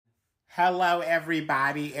Hello,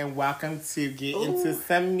 everybody, and welcome to Get Into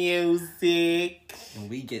Some Music. And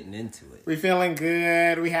we getting into it. We feeling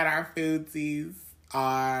good. We had our foodsies,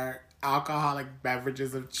 our alcoholic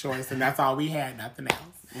beverages of choice, and that's all we had, nothing else.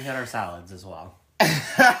 We had our salads as well.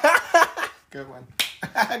 Good one.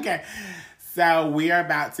 Okay, so we are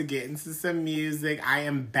about to get into some music. I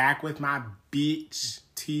am back with my beach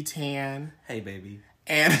T-tan. Hey, baby.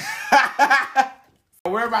 And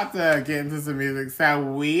we're about to get into some music. So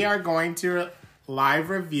we are going to live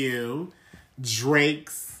review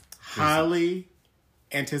Drake's highly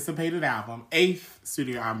anticipated album. 8th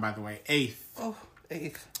studio album, by the way. 8th. Oh,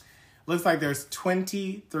 8th. Looks like there's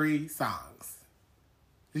 23 songs.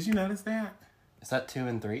 Did you notice that? Is that 2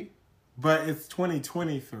 and 3? But it's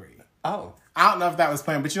 2023. Oh. I don't know if that was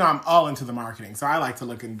planned, but I'm all into the marketing, so I like to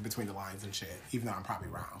look in between the lines and shit, even though I'm probably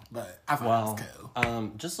wrong. But I thought it was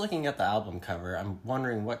cool. Just looking at the album cover, I'm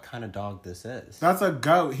wondering what kind of dog this is. That's a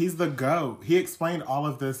goat. He's the goat. He explained all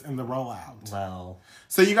of this in the rollout. Well.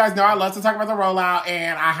 So you guys know I love to talk about the rollout,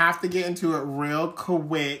 and I have to get into it real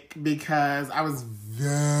quick because I was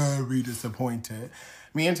very disappointed.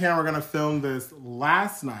 Me and Taryn were going to film this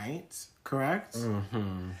last night, correct?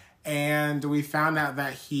 Mm-hmm. And we found out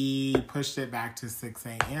that he pushed it back to 6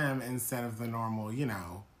 a.m. instead of the normal,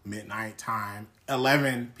 midnight time,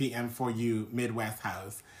 11 p.m. for you Midwest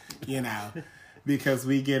house, because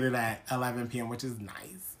we get it at 11 p.m., which is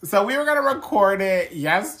nice. So we were going to record it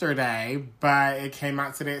yesterday, but it came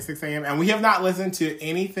out today at 6 a.m. And we have not listened to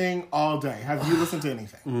anything all day. Have you listened to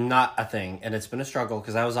anything? Not a thing. And it's been a struggle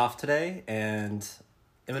because I was off today and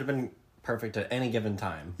it would have been perfect at any given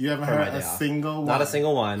time. You haven't heard a single one? Not a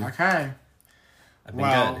single one. Okay. I've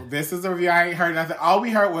been good. This is a review. I ain't heard nothing. All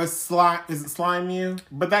we heard was Slime. Is it Slime You?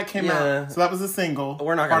 But that came out. So that was a single.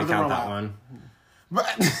 We're not going to count that one.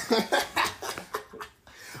 But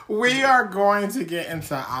we are going to get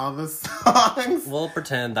into all the songs. We'll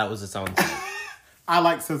pretend that was its own thing. I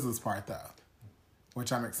like SZA's part, though,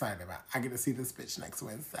 which I'm excited about. I get to see this bitch next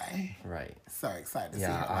Wednesday. Right. So excited to see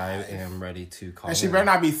her. Yeah, I am ready to call And she better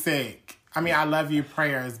not be sick. I mean, I love you,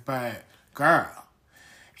 prayers, but girl.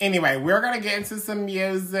 Anyway, we're going to get into some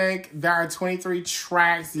music. There are 23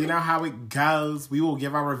 tracks. You know how it goes. We will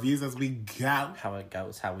give our reviews as we go. How it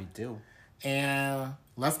goes, how we do. And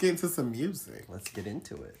let's get into some music. Let's get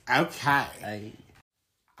into it. Okay. Hey.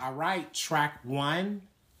 All right, track 1.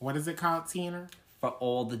 What is it called, Tina? For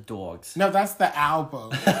all the dogs. No, that's the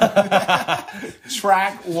album.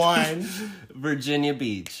 Track 1. Virginia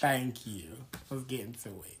Beach. Thank you. Let's get into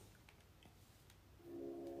it.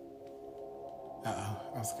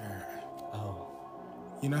 Uh-oh, I'm scared. Oh.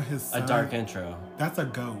 You know his son... A dark intro. That's a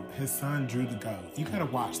goat. His son drew the goat. You gotta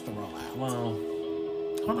watch the rollout. Well...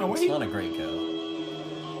 Hold on, wait. It's not a great goat.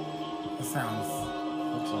 It sounds...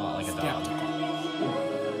 Looks a lot like a dog.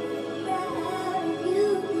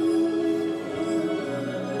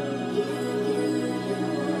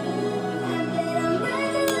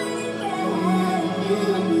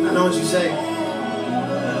 I know what you say.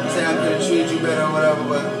 You say I could have treated you better or whatever,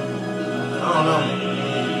 but I don't know.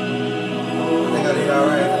 I think I did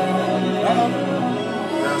alright. You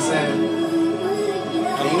know what I'm saying?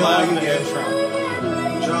 And you know how you get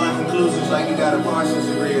drawing conclusions like you got a bachelor's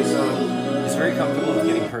degree or something. It's very comfortable with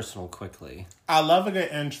getting personal quickly. I love a good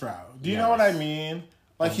intro. Do you know what I mean?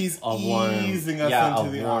 Like he's easing us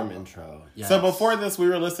into the warm album. intro. Yes. So before this, we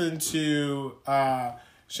were listening to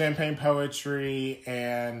Champagne Poetry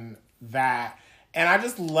and that. And I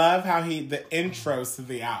just love how the intros to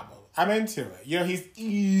the album. I'm into it. He's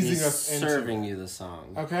easing us into it. He's serving you the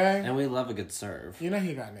song. Okay? And we love a good serve. You know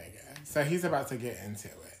he got nigga. So he's about to get into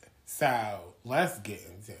it. So let's get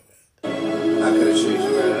into it. I could have treated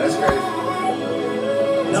you better. That's crazy.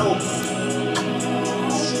 No.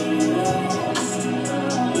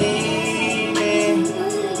 Leaning,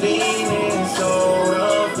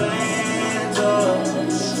 soda,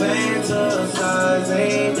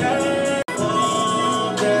 fantasizing that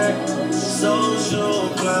social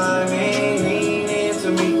climbing, lean into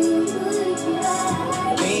me.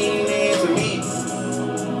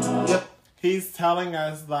 Yep. He's telling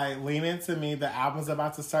us, lean into me. The album's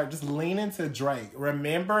about to start. Just lean into Drake.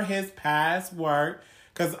 Remember his past work.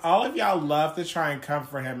 Because all of y'all love to try and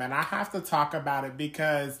comfort him. And I have to talk about it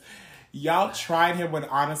because y'all tried him when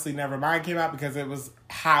Honestly Nevermind came out because it was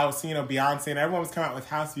house, Beyonce and everyone was coming out with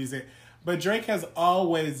house music. But Drake has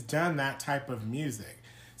always done that type of music.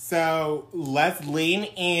 So let's lean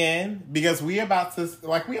in because we about to,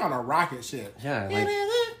 we on a rocket ship. Yeah,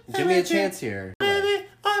 give me a chance here.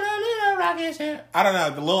 Rocket ship. I don't know,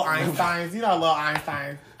 the little Einsteins. Little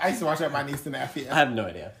Einsteins. I used to watch that with my niece and nephew. I have no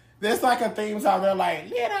idea. There's like a theme song. They're like,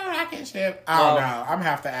 little rocket ship. I don't know. I'm gonna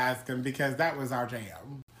have to ask him because that was our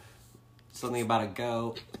jam. Something about a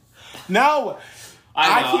goat. No.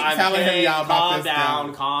 I keep telling him y'all about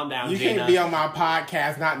this. Calm down, You Gina. can't be on my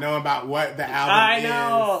podcast not knowing about what the album is. I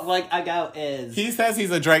know. Like, a goat is. He says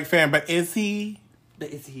he's a Drake fan, but is he?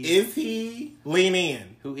 Is he? Is he? Lean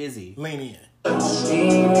in. Who is he? Lean in.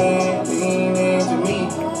 Lean in to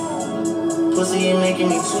me. Pussy ain't making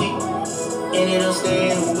me tweet, and it'll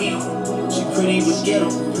stay in a week. She pretty but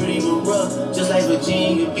ghetto, pretty but rough, just like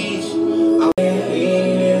Virginia Beach. I'm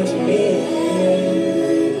lean into me.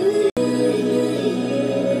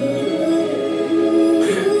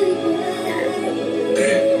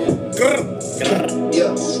 Yeah,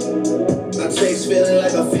 my text feeling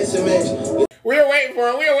like a fencing match. We were waiting for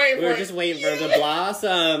it. We were just waiting for the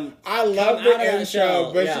blossom. I love Come the out of that intro,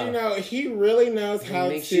 shell. but Yeah. you know, he really knows how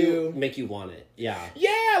to make you want it. Yeah.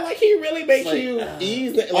 Yeah, like he really makes Like, you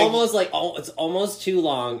easy. Like, Almost like it's almost too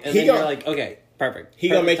long, and He then gon- you're like, okay, perfect. he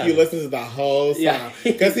gonna make Perfect you timing. listen to the whole song Yeah.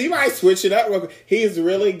 because he might switch it up real quick. He's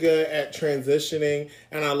really good at transitioning,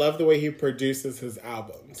 and I love the way he produces his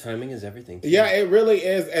albums. Timing is everything. too. Yeah, it really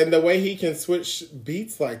is, and the way he can switch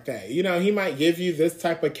beats like that. You know, he might give you this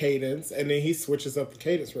type of cadence, and then he switches up the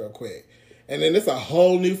cadence real quick, and then it's a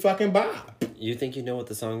whole new fucking bop. You think you know what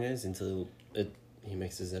the song is until he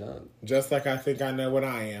mixes it up. Just like I think I know what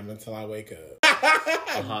I am until I wake up.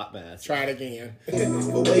 A hot mess. Try it again. But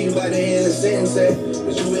where you about to end the sentence at?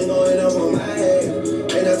 Cause you been going up on my head.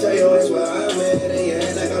 And I tell your ass where I'm at. And you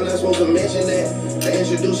act like I'm not supposed to mention that. I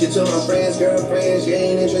introduce you to my friends, girlfriends. You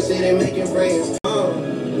ain't interested in making friends.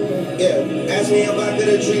 Yeah. Ask me if I could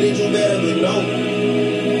have treated you better, but no.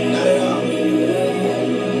 Not at all.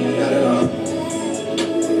 Not at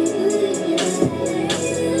all.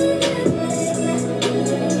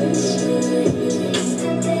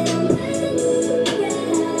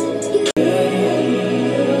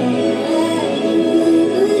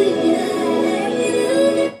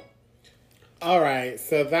 All right,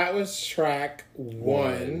 so that was track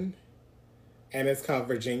one, and it's called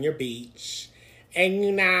Virginia Beach. And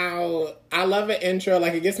you know, I love an intro.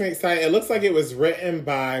 Like, it gets me excited. It looks like it was written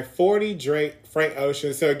by 40 Drake, Frank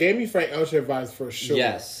Ocean. So it gave me Frank Ocean vibes for sure.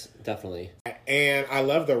 Yes, definitely. And I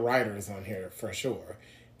love the writers on here for sure.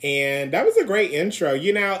 And that was a great intro.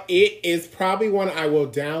 You know, it is probably one I will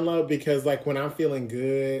download because, like, when I'm feeling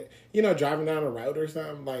good, you know, driving down the road or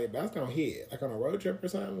something, like, that's going to hit. Like, on a road trip or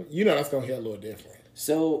something, you know, that's going to hit a little different.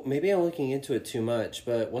 So maybe I'm looking into it too much,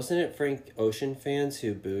 but wasn't it Frank Ocean fans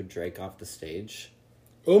who booed Drake off the stage?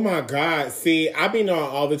 Oh my God. See, I be knowing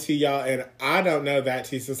all the tea, y'all, and I don't know that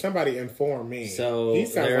tea, so somebody inform me. So He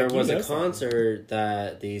sounds there like you was know a something. concert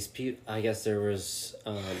that these people, I guess there was,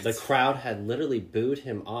 the crowd had literally booed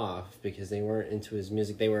him off because they weren't into his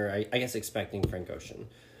music. They were, I guess, expecting Frank Ocean.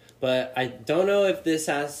 But I don't know if this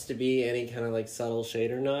has to be any kind of like subtle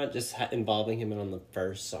shade or not, just involving him on the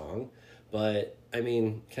first song. But I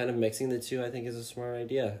mean, kind of mixing the two, I think, is a smart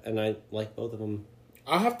idea. And I like both of them.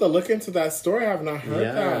 I'll have to look into that story. I've not heard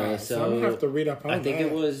that. So I'm going to have to read up on that. I think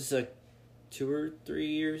it was 2 or 3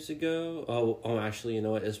 years ago. Oh, actually, you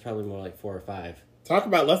know what? It's probably more like 4 or 5. Talk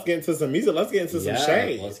about let's get into some music. Let's get into some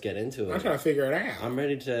shade. Let's get into it. I'm trying to figure it out. I'm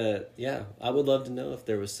ready to, I would love to know if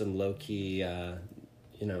there was some low-key,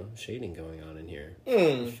 shading going on in here.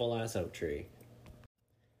 Full ass oak tree.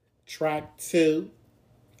 Track 2,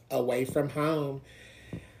 Away From Home.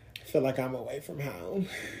 I feel like I'm away from home.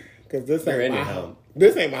 Because this You're ain't in my your home. home.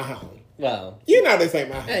 This ain't my home. Well, You know this ain't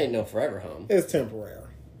my home. that ain't no forever home. It's temporary.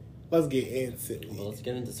 Let's get into it. Well, let's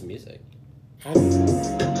get into some music.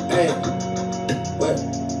 Hey, what?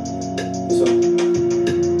 So,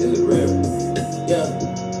 is it real? Yeah.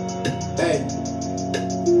 Hey,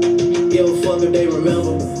 give a fuck if they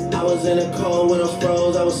remember. I was in the cold when I was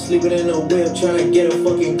froze. I was sleeping in the whip, trying to get a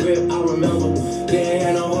fucking grip. I remember. They ain't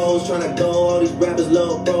had no hoes trying to go. All these rappers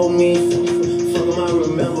love bro me. Fuck them, I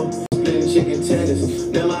remember. Splitting chicken tenders.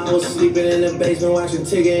 Remember, I was sleeping in the basement, watching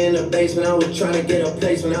Tigger in the basement. I was trying to get a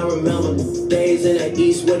placement. I remember days in the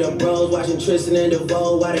east with the bros, watching Tristan and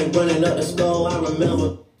DeVoe while they running up the skull. I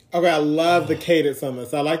remember. Okay, I love the cadence on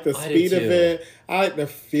this. I like the I do speed of too. it. I like the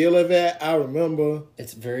feel of it. I remember.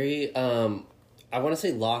 It's very, I want to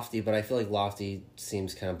say lofty, but I feel like lofty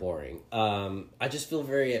seems kind of boring. I just feel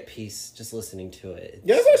very at peace just listening to it.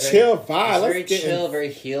 Yeah, it's a chill vibe. It's Let's very get chill,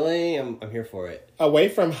 very healing. I'm here for it. Away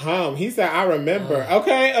From Home. He said, I remember.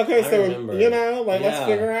 Okay, I so, remember. you know, like, let's Yeah.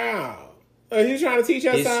 figure out. He's trying to teach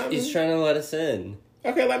us something. He's trying to let us in.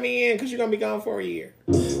 Okay, let me in, because you're going to be gone for a year.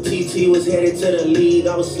 TT was headed to the league.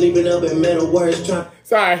 I was sleeping up in Metal Works trying.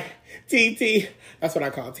 Sorry. TT. That's what I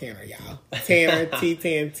call Tanner, y'all. Tanner,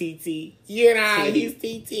 T10, TT. You know, he's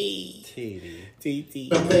TT.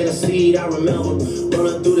 TT. I planted a seed, I remember.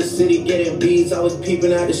 Running through the city, getting beats. I was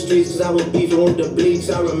peeping out the streets because I was beefing with the bleaks.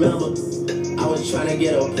 I remember. I was trying to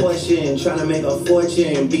get a portion, trying to make a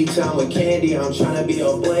fortune. B-time with candy, I'm trying to be a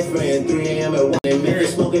boyfriend. 3 a.m. at 1 in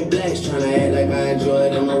Memphis, smoking blacks, trying to act like I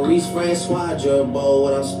enjoyed it. Maurice Francois, drug bowl,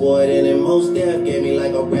 what I'm sporting. And most death gave me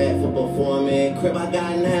like a rat for performing. Crib I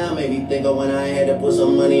got now made me think of when I had to put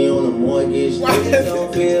some money on a mortgage. Niggas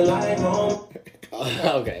don't feel like home.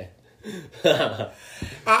 Okay. I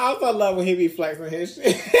also love when he be flexing his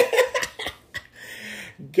shit.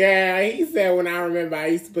 Girl, he said, when I remember I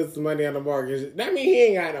used to put some money on the mortgage. That means he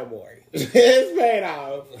ain't got no mortgage. It's paid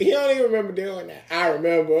off. He don't even remember doing that. I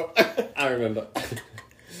remember.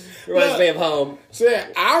 Reminds me of home.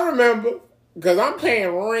 Shit, I remember. Because I'm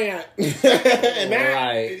paying rent. And that,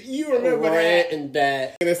 right. You remember rent that. and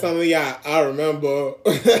that. And it's something, yeah, I remember.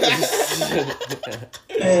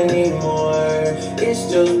 Anymore.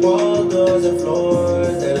 It's just wall doors and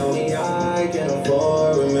floors that only I can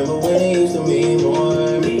afford. Remember when it used to mean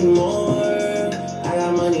more, mean more. I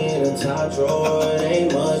got money in the top drawer. It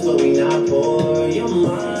ain't much, but we not poor. You're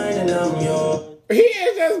mine and I'm yours. He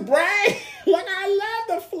is just bragging. Like, I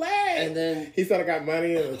love the flag. And then he said I got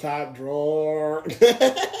money in the top drawer.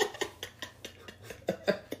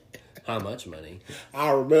 how much money? I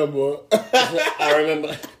remember. I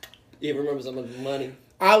remember. He remembers how much money.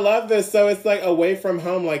 I love this. So it's like away from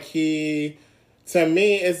home. Like to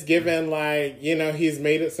me, it's given like, you know, he's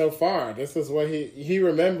made it so far. This is what he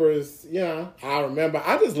remembers. You know, I remember.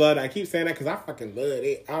 I just love that. I keep saying that because I fucking love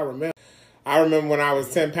it. I remember when I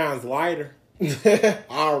was 10 pounds lighter.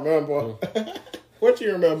 I remember. What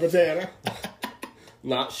you remember, Tanner?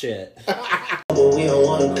 Not shit. But we on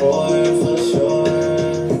one accord for sure.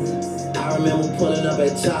 I remember pulling up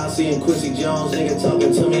at top, seeing Quincy Jones, nigga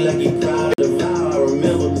talking to me like he proud of the vow. I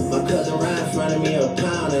remember my cousin Ryan fronted me a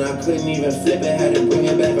pound and I couldn't even flip it, had to bring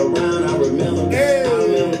it back around. I remember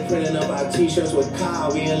printing up our t-shirts with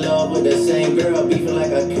Kyle. We in love with the same girl, beefing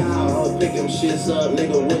like a cow. I would pick them shits up,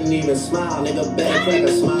 nigga wouldn't even smile. Nigga better crack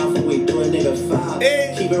a smile before we do a nigga foul.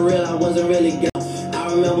 Keep it real, I wasn't really gay.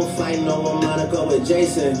 I remember fighting over Monaco with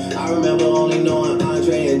Jason. I remember only knowing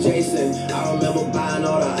Andre and Jason. I remember buying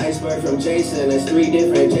all the iceberg from Jason. There's 3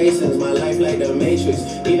 different Jasons. My life like the Matrix.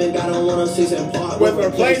 Even got on 106 and Park with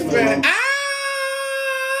replacement.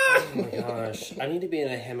 Oh my gosh. I need to be in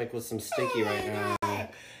a hammock with some sticky right now.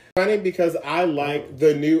 Funny because I like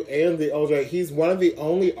the new and the old Drake. He's one of the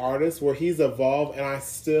only artists where he's evolved and I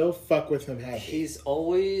still fuck with him heavy.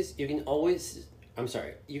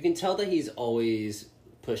 You can tell that he's always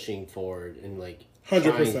pushing forward and like 100%.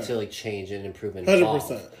 trying to like change and improve and 100%.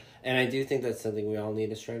 evolve. And I do think that's something we all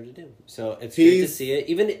need to strive to do. So it's good to see it.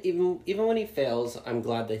 Even when he fails, I'm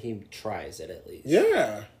glad that he tries it at least.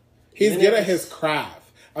 Yeah. He's good at his craft.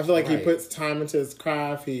 I feel like he puts time into his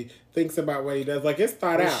craft. He thinks about what he does. Like, it's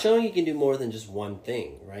thought out. It's showing you can do more than just one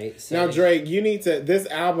thing, right? So, now, Drake, you need to... This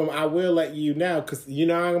album, I will let you know, because you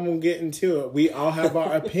know I'm going to get into it. We all have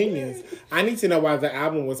our opinions. I need to know why the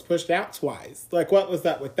album was pushed out twice. Like, what was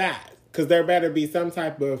up with that? Because there better be some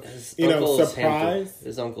type of, surprise.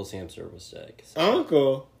 His uncle's hamster was sick.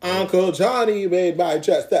 So. Uncle Johnny made my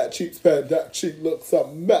chest that cheek spent that cheek look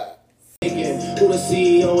something bad. Who the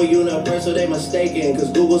CEO of Universal, they mistaken.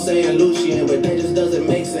 Cause Google saying Lucian, but that just doesn't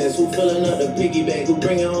make sense. Who filling up the piggy bank, who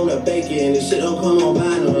bringing home the bacon. This shit don't come on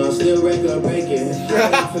vinyl, I'm still record breaking.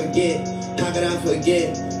 How could I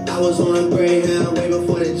forget? I was on a Greyhound way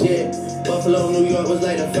before the jet. Buffalo, New York was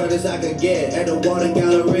like the furthest I could get. At the Water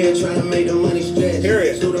Galleria, trying to make the money stretch.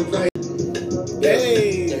 Period. Student price.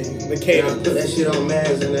 Hey, the cadence. I put that shit on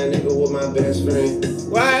Maz and that nigga was my best friend.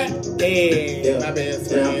 What? Hey, my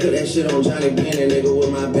best friend. And I put that shit on Johnny Bean, that nigga was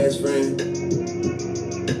my best friend.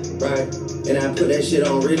 Right. And I put that shit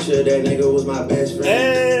on Richard, that nigga was my best friend.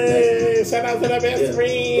 Hey, shout out to the best friend.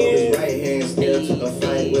 Broke his right hand, still took a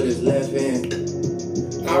fight with his left hand.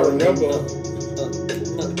 I remember.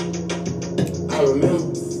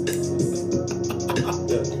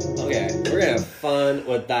 Okay, we're gonna have fun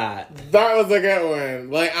with that. That was a good one.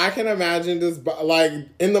 Like, I can imagine this, like,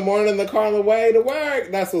 in the morning in the car on the way to work,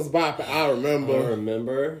 that's what's bopping. I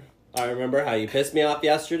remember how you pissed me off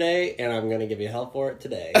yesterday, and I'm gonna give you hell for it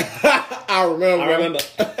today. I remember.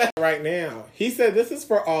 Right now. He said this is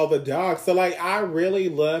for all the dogs. So, like, I really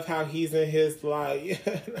love how he's in his, like...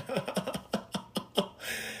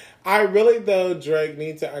 I really, though, Drake,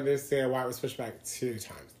 need to understand why it was pushed back 2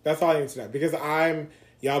 times. That's all I need to know. Because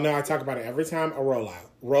Y'all know I talk about it every time, a rollout.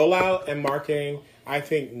 Rollout and marketing, I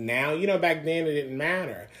think now, back then it didn't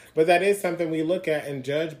matter. But that is something we look at and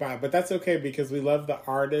judge by. But that's okay because we love the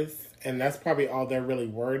artists, and that's probably all they're really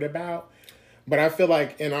worried about. But I feel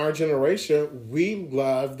like in our generation, we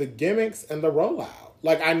love the gimmicks and the rollout.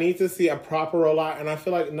 Like, I need to see a proper rollout, and I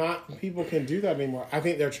feel like not people can do that anymore. I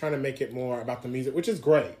think they're trying to make it more about the music, which is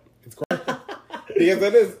great. It's great. Because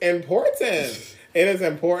it is important. It is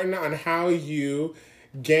important on how you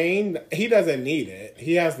gain. He doesn't need it.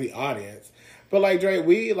 He has the audience. But like Drake,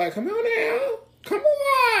 come on now. Come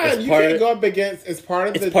on. You can't go up against. It's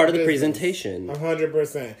part of the presentation.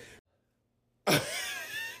 100%.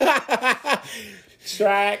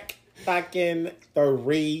 Track fucking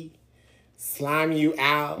 3. Slime You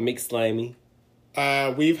Out. Mix Slimy.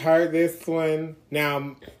 We've heard this one.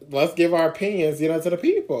 Now, let's give our opinions, to the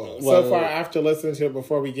people. So far, after listening to it,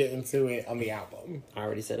 before we get into it on the album. I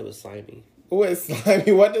already said it was slimy. Oh, it's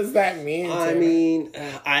slimy. What does that mean?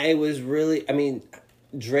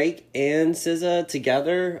 Drake and SZA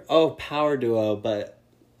together, power duo, but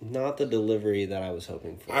not the delivery that I was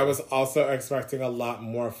hoping for. I was also expecting a lot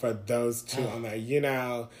more for those two on that.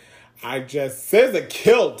 SZA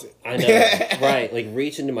killed it. I know, right? Like,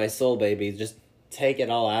 reach into my soul, baby. Just take it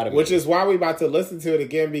all out of me. Which is why we about to listen to it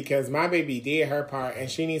again, because my baby did her part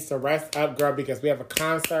and she needs to rest up, girl, because we have a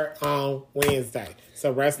concert on Wednesday.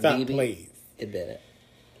 So rest up, please. It did it.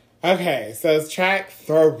 Okay, so it's track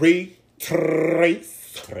 3,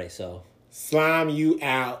 Treso. Slime You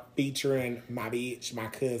Out, featuring my bitch, my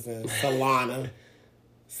cousin, Solana.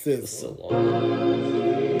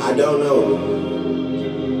 Solana. I don't know.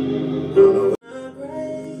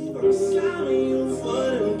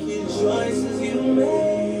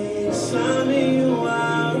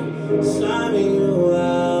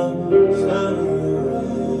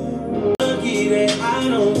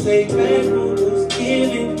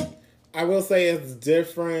 I will say it's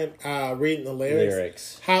different reading the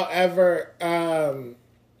lyrics. However,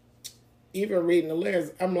 even reading the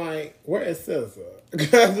lyrics, I'm like, where is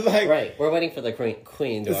SZA? Right, we're waiting for the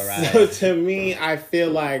queen to arrive. So to me, I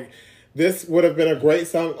feel like this would have been a great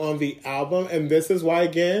song on the album, and this is why,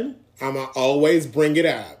 again, I'm going to always bring it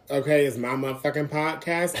up. Okay, it's my motherfucking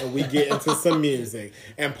podcast, and we get into some music.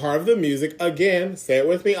 And part of the music, again, say it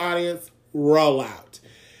with me, audience, roll out.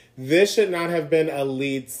 This should not have been a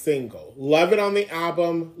lead single. Love it on the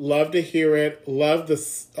album. Love to hear it. Love the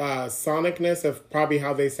sonicness of probably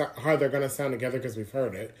how they're going to sound together because we've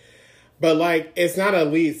heard it. But, it's not a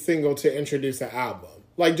lead single to introduce an album.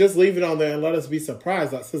 Just leave it on there and let us be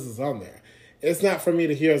surprised that SZA's on there. It's not for me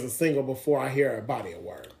to hear as a single before I hear a body of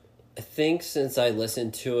work. I think since I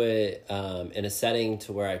listened to it in a setting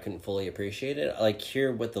to where I couldn't fully appreciate it,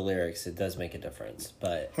 hear with the lyrics, it does make a difference.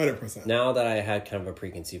 But 100%. Now that I had kind of a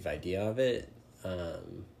preconceived idea of it,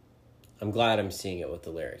 I'm glad I'm seeing it with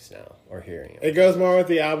the lyrics now, or hearing it. It goes more with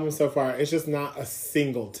the album so far. It's just not a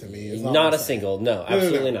single to me. Not a single, no,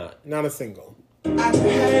 absolutely not. Not a single. I could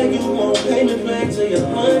have you on payment plan till you're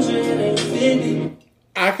 150.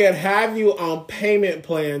 I could have you on payment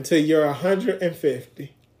plan till you're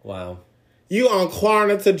 150. Wow. You on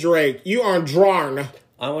Klarna to Drake. You on Drawrna.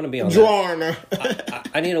 I want to be on Drawrna.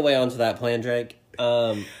 I need to weigh onto that plan, Drake.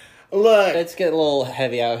 Look. It's getting a little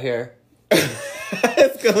heavy out here.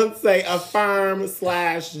 It's going to say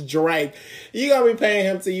Affirm/Drake. You going to be paying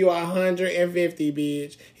him till you 150,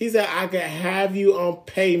 bitch. He said, I could have you on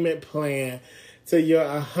payment plan till you're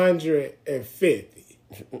 150.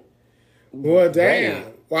 Well, damn.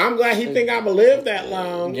 Great. Well, I'm glad he think I'm going to live that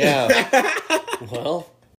long. Yeah. Well.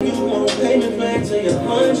 You want payment back to your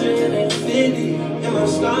 150. And my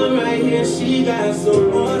star right here, she got some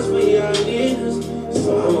bars for y'all niggas.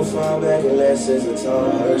 So I'ma fall back and let SZA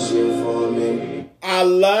talk her shit for me. I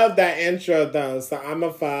love that intro though. So I'ma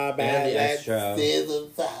fall back and and the let extra.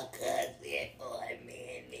 SZA talk her shit for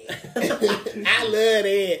me. I love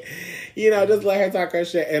it. Just let her talk her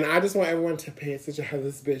shit. And I just want everyone to pay attention to how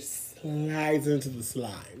this bitch slides into the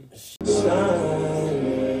slime.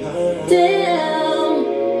 Damn,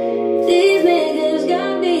 these niggas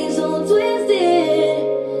got me so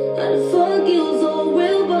twisted. How the fuck you so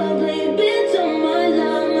real, but play bitch on my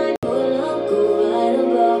line. Go right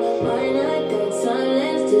about my night, got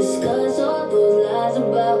silence, discuss all those lies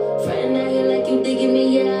about. Friend acting like you digging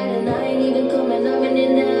me out, and I ain't even coming, I'm in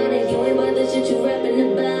and out. And you ain't about the shit you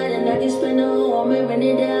rapping about, and I can spend the whole, I'm airing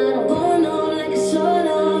it out. I'm going on like a sort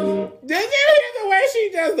of. Did you hear the way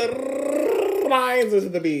she just lines into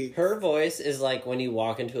the beat? Her voice is like when you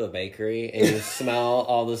walk into a bakery and you smell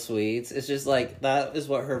all the sweets. It's just like, that is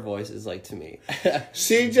what her voice is like to me.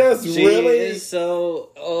 She just she really is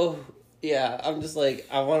so, yeah, I'm just like,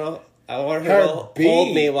 I want I want Her her to beat.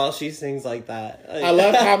 hold me while she sings like that. I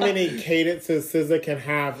love how many cadences SZA can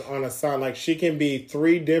have on a song. Like, she can be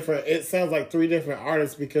it sounds like 3 different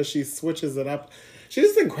artists because she switches it up. She's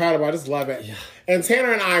just incredible. I just love it. Yeah. And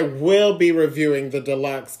Tanner and I will be reviewing the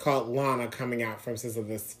deluxe called Lana coming out from SZA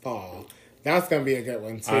this fall. That's going to be a good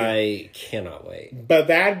one, too. I cannot wait. But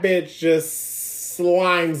that bitch just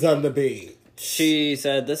slimes on the beat. She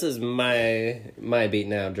said, "This is my beat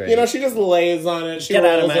now, Drake." You know, she just lays on it. She Get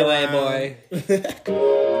out of rolls my way, around. boy.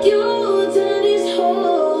 You turn these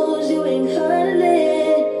hoes, you ain't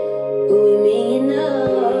cuddling. But with me, you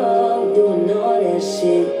know, doing all that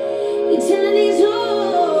shit. You turn these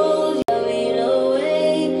hoes, you ain't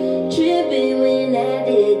away. Tripping when that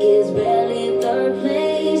dick is barely third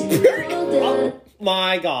place. Oh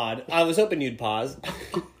my God! I was hoping you'd pause.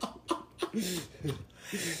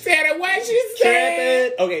 Tanner, what she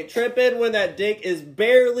said? Tripping when that dick is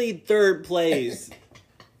barely third place.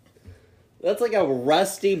 That's like a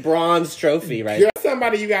rusty bronze trophy, right? You're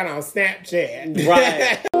somebody you got on Snapchat.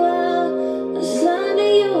 Right.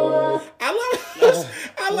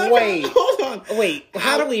 I love Wait. it. Hold on. Wait,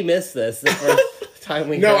 how do we miss this the first time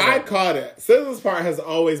we No, heard I it? caught it. SZA's part has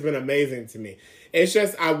always been amazing to me. It's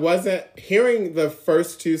just I wasn't hearing the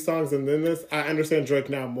first 2 songs and then this. I understand Drake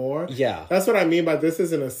now more. Yeah. That's what I mean by this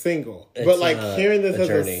isn't a single. It's but like hearing this as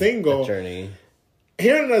journey, a single, journey.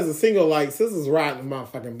 hearing it as a single, like SZA's riding the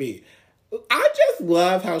motherfucking beat. I just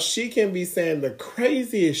love how she can be saying the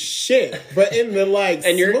craziest shit, but in the like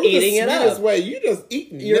And you're smoothest, eating it sweetest up. way. You just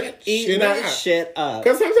eating You're that eating shit that up. shit up.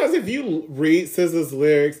 Because sometimes if you read SZA's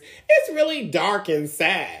lyrics, it's really dark and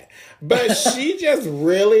sad. But she just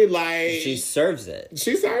really like... She serves it.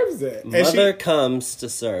 She serves it. And Mother comes to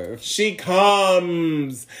serve. she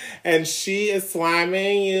comes. And she is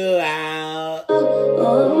sliming you out.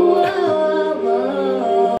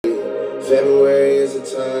 February is a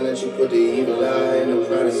time that you put the evil eye and the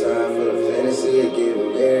pride aside for the fantasy of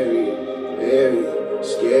getting very, very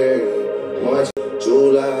scary. March,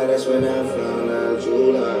 July, that's when I found out.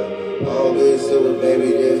 July, August, it was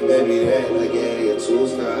baby this, baby that, like yeah, you're too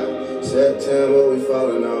sky. September, we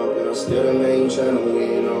falling off, but I'm still the main trying to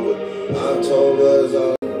win over. October is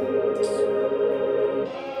all.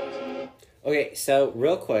 Okay, so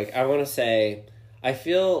real quick, I want to say, I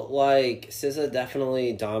feel like SZA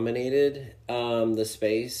definitely dominated the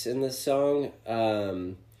space in this song.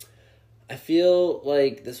 I feel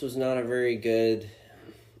like this was not a very good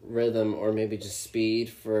rhythm or maybe just speed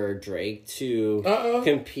for Drake to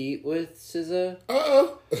compete with SZA.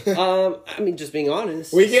 I mean, just being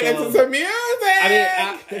honest. We get into some music.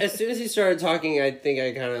 I mean, as soon as he started talking, I think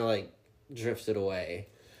I kind of like drifted away.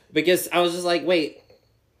 Because I was just like, wait,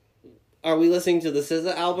 are we listening to the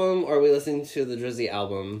SZA album or are we listening to the Drizzy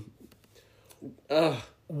album?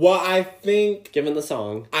 Well, I think... Given the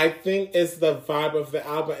song. I think it's the vibe of the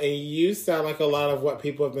album, and you sound like a lot of what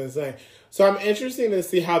people have been saying. So I'm interested to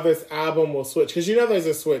see how this album will switch, because you know there's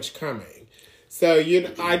a switch coming. So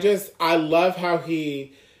I love how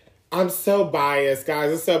I'm so biased,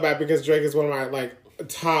 guys. It's so bad because Drake is one of my like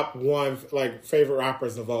top 1 like favorite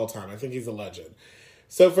rappers of all time. I think he's a legend.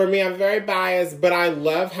 So for me, I'm very biased, but I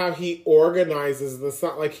love how he organizes the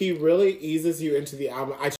song. Like, he really eases you into the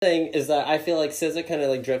album. The thing is that I feel like SZA kind of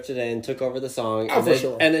like drifted in, took over the song. Oh, for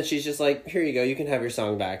sure. And then she's just like, here you go, you can have your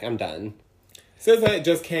song back. I'm done. SZA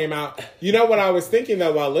just came out. You know what I was thinking,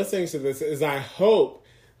 though, while listening to this, is I hope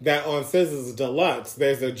that on SZA's Deluxe,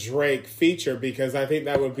 there's a Drake feature, because I think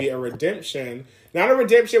that would be a redemption. Not a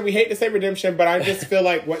redemption. We hate to say redemption, but I just feel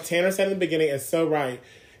like what Tanner said in the beginning is so right.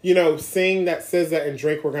 You know, seeing that SZA and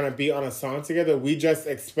Drake were going to be on a song together, we just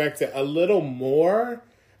expected a little more.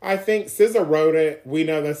 I think SZA wrote it. We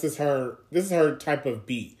know this is her type of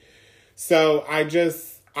beat. So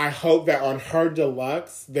I hope that on her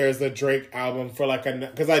Deluxe, there's a Drake album for like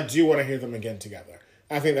because I do want to hear them again together.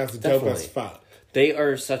 I think that's dope as fuck. They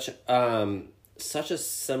are such a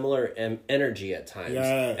similar energy at times.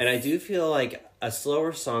 Yes. And I do feel like a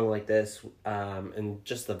slower song like this, and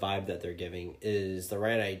just the vibe that they're giving is the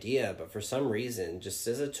right idea, but for some reason, just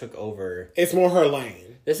SZA took over. It's more her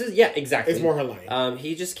lane. Exactly. It's more her lane.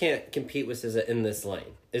 He just can't compete with SZA in this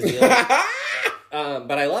lane.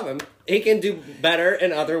 But I love him. He can do better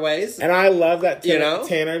in other ways. And I love that You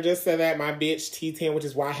Tanner just said that, my bitch T10, which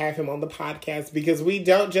is why I have him on the podcast, because we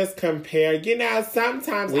don't just compare. You know,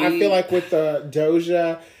 sometimes I feel like with the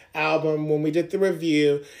Doja album, when we did the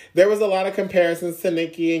review, there was a lot of comparisons to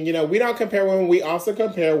Nicki, and you know, we don't compare women, we also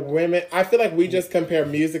compare women. I feel like we just compare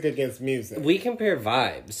music against music. We compare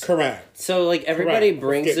vibes. Correct. So like everybody Correct.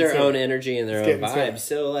 brings Let's get their into own it. energy and their Let's own get into vibe. it.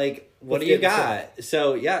 So like what do you got?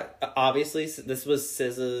 So, yeah, obviously, this was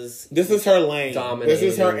SZA's. This is her lane. This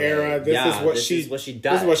is her era. This is what this she is what she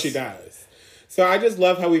does. This is what she does. So I just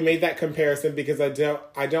love how we made that comparison because I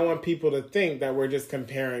don't want people to think that we're just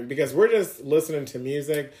comparing because we're just listening to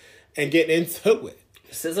music and getting into it.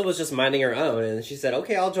 SZA was just minding her own, and she said,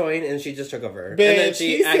 "Okay, I'll join," and she just took over. Bitch, and then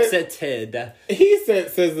she exited. He sent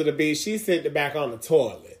SZA to be. She sent it back on the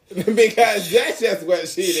toilet because that's just what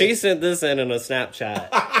she did. She sent this in a Snapchat.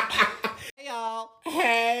 Hey y'all!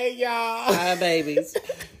 Hey y'all! Hi babies!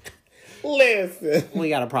 Listen, We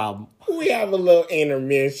got a problem. we have a little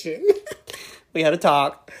intermission. We had a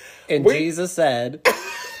talk, and Jesus said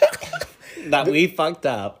that we fucked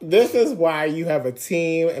up. This is why you have a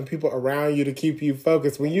team and people around you to keep you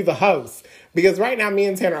focused when you're the host. Because right now, me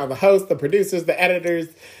and Tanner are the hosts, the producers, the editors,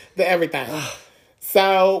 the everything.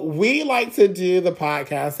 So we like to do the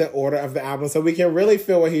podcast in order of the album so we can really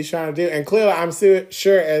feel what he's trying to do. And clearly, I'm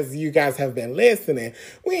sure as you guys have been listening,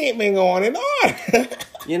 we ain't been going in order.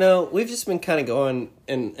 You know, we've just been kind of going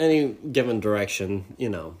in any given direction, you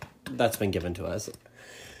know, that's been given to us.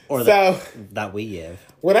 Or that we give.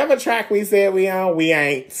 Whatever track we said we on, we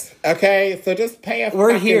ain't. Okay? So just pay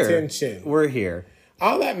We're fucking here. attention. We're here.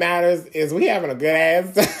 All that matters is we having a good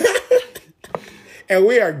ass and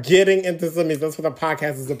we are getting into some music. That's what the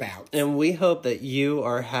podcast is about. And we hope that you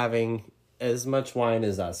are having as much wine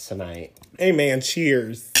as us tonight. Amen.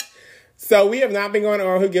 Cheers. So we have not been going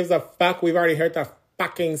on Who Gives a Fuck. We've already heard the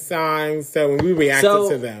fucking songs. So when we reacted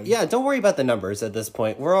to them. Yeah, don't worry about the numbers at this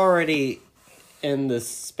point. We're already in this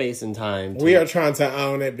space and time. We are trying to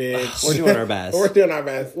own it, bitch. We're doing our best. We're doing our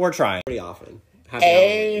best. We're trying. Pretty often. Happy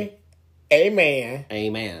Halloween. Amen.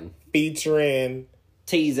 Amen. Featuring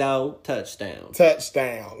Tizo Touchdown.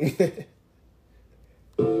 Touchdown.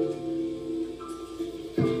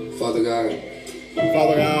 Father God,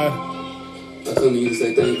 Father God. I come to you to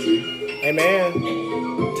say thank you. Amen.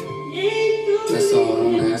 That's all. I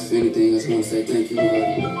don't want to ask for anything. I just want to say thank you,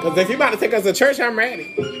 Lord. Because if you're about to take us to church, I'm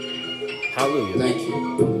ready. Hallelujah. Thank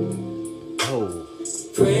you. Oh.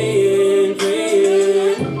 Praying.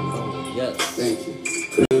 Oh, yes. Thank you.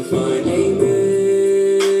 Amen.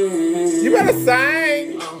 You better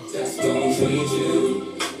sing. That's gonna treat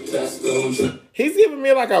you. That's gonna treat He's giving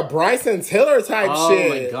me like a Bryson Tiller type shit. Oh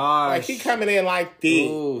my gosh. Like he coming in like this.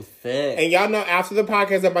 Ooh, thick. And y'all know after the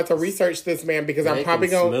podcast, I'm about to research this man because I'm Thick probably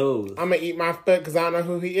and going smooth. I'm going to eat my foot because I don't know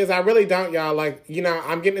who he is. I really don't, y'all. Like, you know,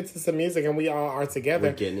 I'm getting into some music and we all are together.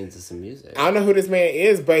 We're getting into some music. I don't know who this man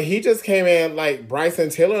is, but he just came in like Bryson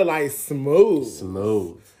Tiller, like smooth.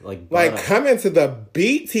 Smooth. Like Like butter. coming to the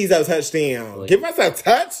beat, Tizo touchdown. Like- Give us a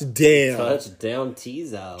touchdown. Touchdown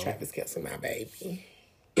Tizo. Travis Kelce, my baby.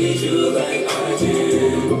 you like I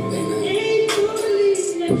do.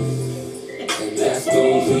 And that's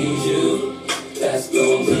gonna please you. That's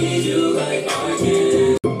gonna please you like I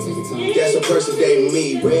can. Take your time. That's a person dating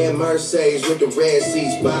me. Red Mercedes with the red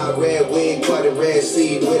seats. Buy a red wig, quite a red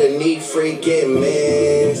seat with a neat freaking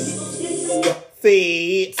mess.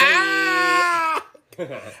 See? Ah!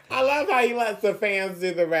 I love how he lets the fans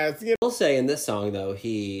do the rest. You I will say in this song though,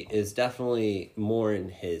 he is definitely more in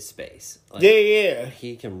his space. Like, yeah.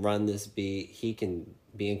 he can run this beat. He can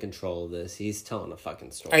be in control of this. He's telling a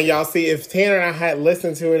fucking story. And y'all see, if Tanner and I had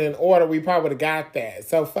listened to it in order, we probably would have got that.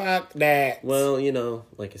 So fuck that. Well, you know,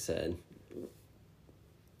 like I said,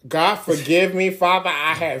 God forgive me, Father,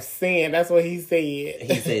 I have sinned. That's what he said.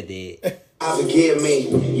 he said that. I forgive me.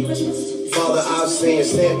 Father, I've sinned.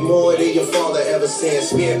 Sent more than your father ever sinned.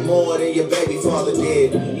 Spent more than your baby father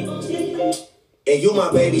did. And you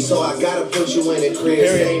my baby, so I gotta put you in the crib.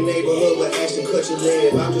 Same neighborhood where Ashton Kutcher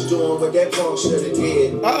live. I'm just doing what that punk shoulda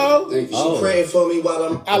did. Uh-oh. Thank you. Oh. She praying for me while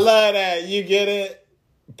I'm... I love that. You get it?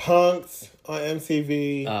 Punked on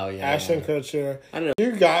MTV. Oh, yeah. Ashton Kutcher. I don't know.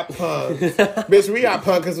 You got punked. Bitch, we got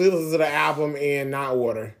punked because we listened to the album in not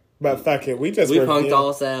order. But fuck it. We just We reviewed. punked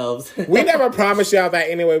ourselves. We never promised y'all that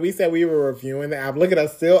anyway. We said we were reviewing the album. Look at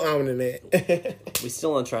us still owning it. We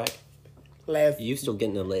still on track. Last You still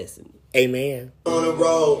getting a lesson. amen. On the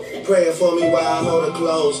road, praying for me while I hold her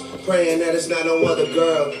close. Praying that it's not no other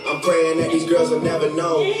girl. I'm praying that these girls will never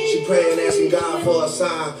know. She praying, asking God for a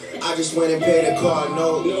sign. I just went and paid a car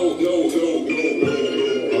note. No.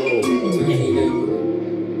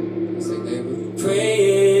 Say neighbor.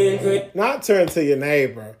 Praying. Not turn to your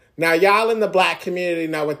neighbor. Now, y'all in the black community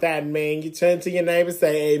know what that means. You turn to your neighbor,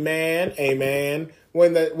 say amen, amen.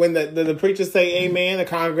 When the preachers say amen, the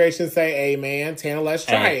congregation say amen. Tanner, let's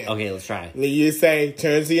try it. Okay, let's try. You say,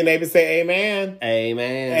 turn to your neighbor, say amen.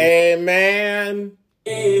 Amen. Amen.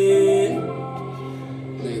 Neighbor.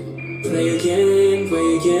 Pray again.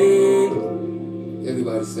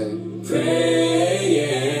 Everybody say.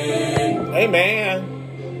 Praying.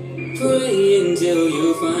 Amen. Pray until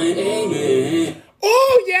you find amen.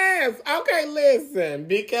 Oh, yes. Okay, listen.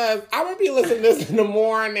 Because I'm going to be listening to this in the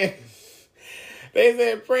morning. They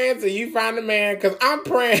said, pray until you find a man. Because I'm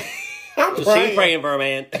praying. She praying for a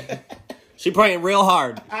man. She praying real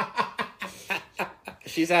hard.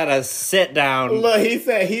 She's had a sit down. Look, he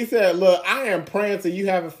said, look, I am praying till you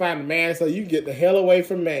haven't found a man so you get the hell away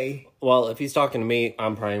from me. Well, if he's talking to me,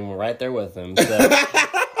 I'm praying right there with him. So.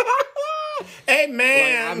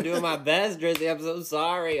 Amen. I'm doing my best, Drizzy. I'm so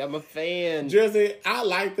sorry. I'm a fan. Drizzy, I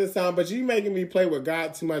like this song, but you making me play with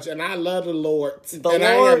God too much, and I love the Lord. I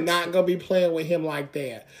am not going to be playing with him like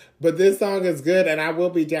that. But this song is good, and I will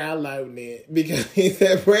be downloading it because he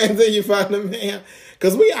said, pray until you find a man.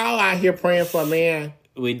 Because we all out here praying for a man.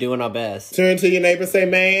 We doing our best. Turn to your neighbor, say,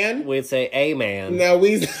 man. We'd say, amen. No,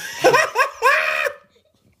 we...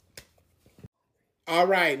 All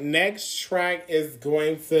right, next track is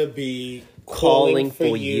going to be Calling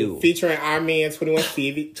for You. Featuring our man, 21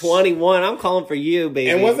 Stevie. 21, I'm calling for you, baby.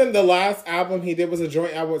 And wasn't the last album he did was a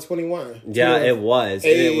joint album with 21? Yeah, 21. it was.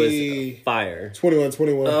 And it was fire. 21.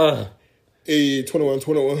 Ugh. Hey, 21.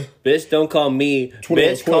 Bitch, don't call me.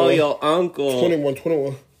 21, Bitch, call your uncle. 21.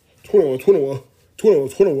 21.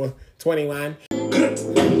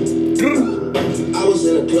 I was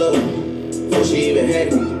in a club before she even had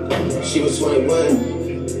it. She was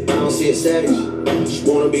 21. I don't see a savage. She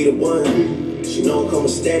wanna be the one. She know I'm coming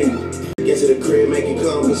steady. Get to the crib, make it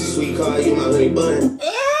come. It's a sweet car, you my honey bun.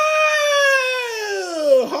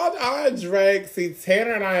 Oh, hold on, Drake. See,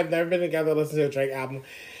 Tanner and I have never been together to listen to a Drake album.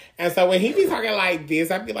 And so when he be talking like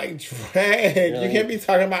this, I'd be like, Drake, you can't be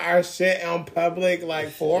talking about our shit on public,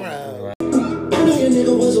 like, forum. I know your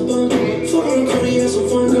nigga was a bum. Fuck on the Cody, had some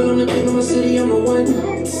fun. Girl, I'm the king of my city, I'm the one.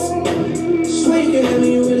 Swear you can have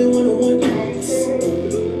me, you really wanna one.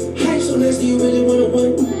 Hype so nasty, you really wanna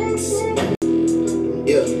one.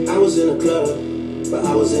 Yeah, I was in a club, but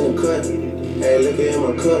I was in a cut. Hey, liquor in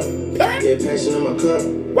my cup. Yeah, passion in my cup.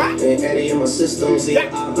 And Addy in my system. See,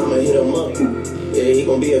 I'ma hit him up. Yeah, he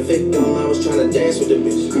gon' be a victim. I was trying to dance with the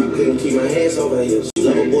bitch. Couldn't keep my hands over her hips.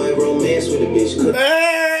 Love a boy romance with a bitch.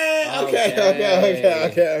 Okay.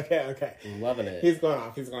 I'm loving it. He's going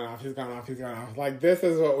off. Like, this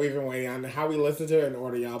is what we've been waiting on. How we listen to it in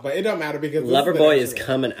order, y'all. But it don't matter because Loverboy is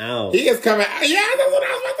coming out. He is coming out. Yeah, that's what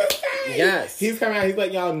I was about to say. Yes. He's coming out. He's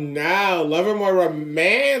like, y'all, no. Loverboy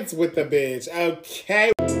romance with the bitch.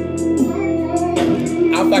 Okay.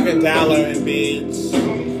 I'm fucking downloading, bitch.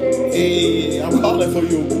 Hey, I'm calling for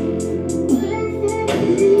you.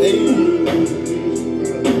 Hey.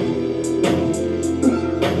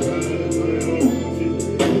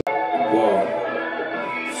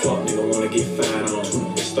 Get fired on.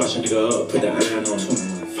 Start your nigga up, put the iron on.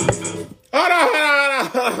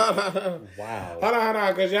 Hold on. Wow. Hold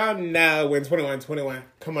on, because y'all know when 21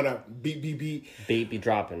 coming up, beat. Beat be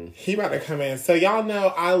dropping. He about to come in. So y'all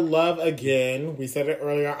know I love, again, we said it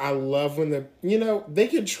earlier, I love when they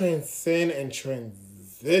can transcend and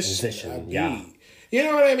transition a beat. Yeah. You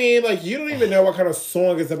know what I mean? Like, you don't even know what kind of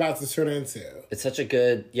song it's about to turn into. It's such a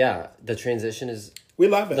good, the transition is... We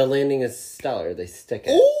love it. The landing is stellar. They stick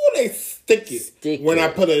it. Ooh, they stick it. When I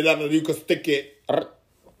put it up, you can stick it. Plenty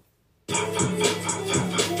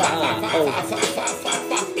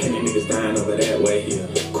niggas dying over that way here.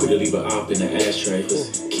 Quit to leave her up in the ashtray.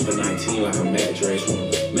 Keep a 19 like a mattress.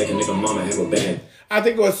 Make a nigga mama have a bad. I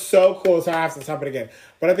think it was so cool. So I have to stop it again.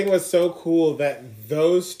 But I think it was so cool that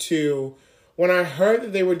those two, when I heard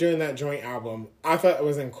that they were doing that joint album, I thought it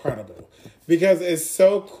was incredible. Because it's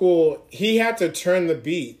so cool. He had to turn the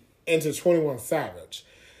beat into 21 Savage.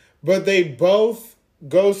 But they both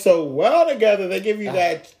go so well together. They give you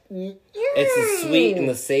that... It's the sweet and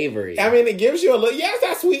the savory. I mean, it gives you a little... Yeah, it's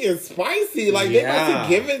that sweet and spicy. Like, they must have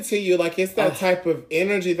given to you. Like, it's that type of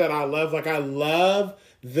energy that I love. Like, I love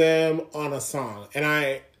them on a song. And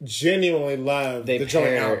I genuinely love the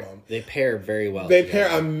joint album. They pair very well. They pair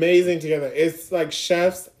amazing together. It's like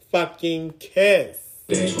chef's fucking kiss.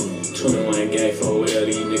 21 gay for where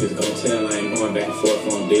these niggas gon' tell. I ain't going back and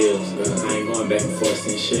forth on deals, girl. I ain't going back and forth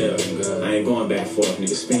in shells, girl. I ain't going back and forth, nigga,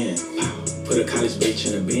 spin. Put a college bitch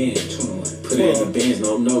in a bin. Put it in the bins,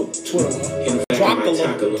 no. Hit him back on my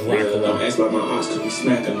tackle. Don't ask about my ops, cause we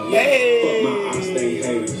smacking them. Fuck my ops, they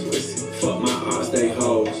haters. Fuck my ops, they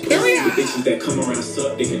hoes. The bitches that come around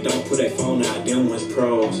suck dick and don't put that phone out, them ones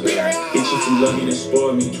pros. Bitches who love me to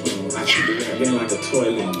spoil me. I treat the rap game like a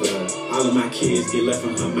toilet, girl. All of my kids get left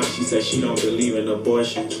in her mouth. She said she don't believe in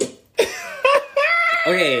abortion.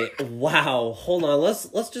 Okay, wow. Hold on.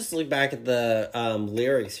 Let's just look back at the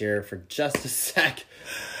lyrics here for just a sec.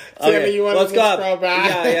 Tammy, you want let's to go. scroll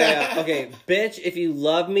back? Yeah. Okay, bitch, if you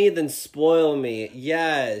love me, then spoil me.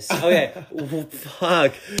 Yes. Okay.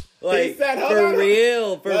 Fuck. Like, said, hold for on.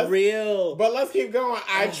 real. For Let's- real. But let's keep going.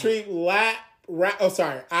 I treat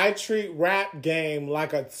rap game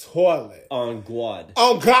like a toilet. On Guad.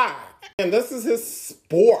 Oh God! And this is his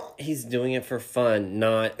sport. He's doing it for fun,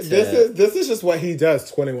 not to... This is just what he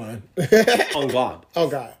does. 21. on God. Oh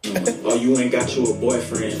God. Oh, you ain't got you a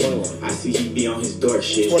boyfriend. I see he be on his door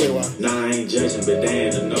shit. 21. Nah, I ain't judging, but they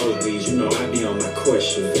in the nosebleeds. You know I be on my court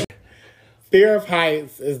shit. Fear of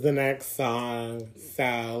Heights is the next song.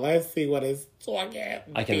 So let's see what it's talking about.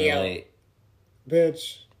 I can relate.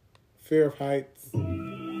 Bitch. Fear of Heights.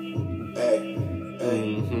 Hey,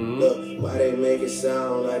 look, why they make it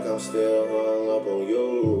sound like I'm still hung up on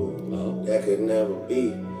you? That could never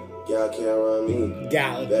be. Y'all can't run me.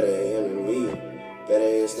 Gal. Better him than me.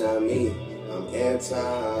 Better it's not me. I'm anti.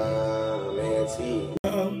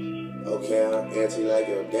 Okay, I'm anti like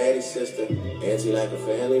your daddy's sister. Anti like a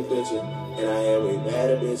family picture. And I had way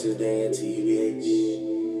better bitches than TBH.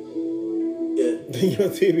 Yeah. Your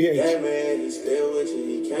TBH. That man, he's still with you.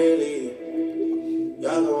 He can't leave you.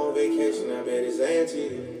 Y'all go on vacation, I bet it's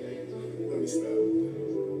auntie. Let me stop.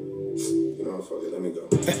 You know, fuck it, let me go.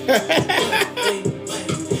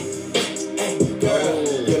 Hey, girl,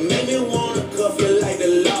 you make me wanna cuff you like the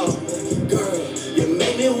law. Girl, you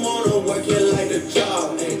make me wanna work you like the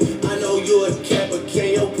job. Hey, I know you a cat, but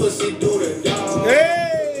can your pussy do the dog?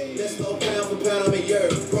 Hey! Let's go pound for pound, I'm a year.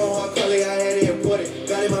 Grown hard collie, I had to import it.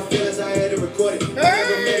 Got in my feelings, I had to record it. I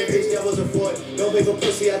never met a bitch that was afforded. Don't make a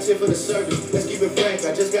pussy out here for the service. Let's keep it frank,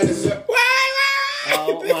 I just got dessert.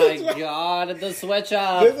 Oh my God, the switch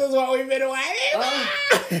up. This is what we've been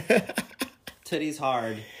waiting for. Titty's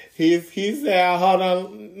hard. He said, hold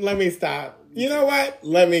on, let me stop. You know what?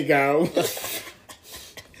 Let me go.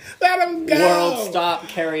 Let him go. World, stop,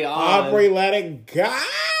 carry on. Aubrey, let it go.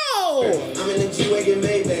 I'm in the G-Wagon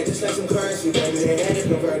Maybach, just like some currency, baby. They had it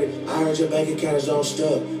converted. I heard your bank account is on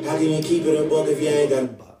stuck. How can you keep it a buck if you ain't got a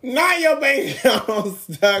buck? Not your bank account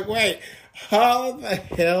stuck. Wait, hold the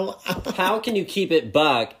hell up. How can you keep it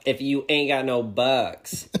buck if you ain't got no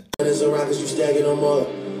bucks? It's around cause you stacking them up.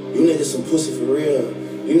 You niggas some pussy for real.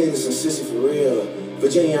 You niggas some sissy for real.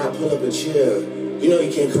 Virginia, I pull up and chill. You know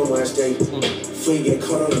you can't come on stage before you get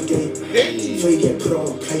caught on the gate. Before you get put on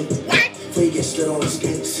the plate. Before you get slid on the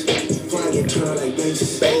skates. Before I get turned on like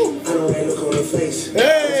bases. I know that look on their face.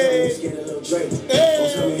 Hey. Don't tell me you're scared of little Drake.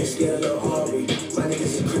 Don't tell me you're scared of little Aubrey. My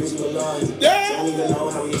niggas is crazy with Lord. Don't even know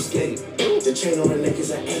how we escape. The chain on her neck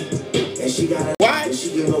is an 8. And she got a What? and she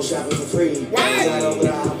can go shopping for free. What? I got over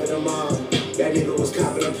the hop in the mall. That nigga was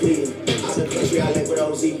copping a plea. Out the country, I link with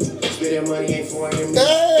OZ. Spending money ain't foreign to me. Y'all do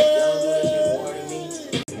that shit foreign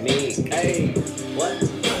to me. Me. Hey. What?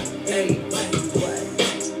 Hey,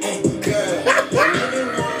 hey, girl, you make me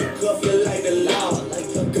wanna cuff you like the law.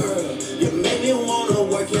 Girl, you make me wanna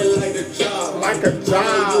work you like the job. Like a I know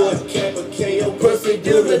dog. you a cat, but can your pussy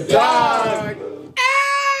Do the dog.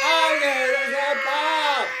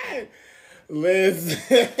 Listen.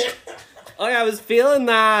 Okay, I was feeling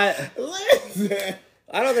that. Listen.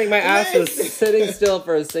 I don't think my ass was Listen. sitting still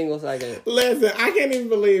for a single second. Listen, I can't even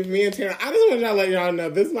believe me and Tanner. I just want to let y'all know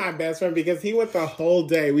this is my best friend because he went the whole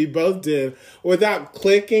day. We both did without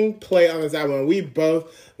clicking play on this album. We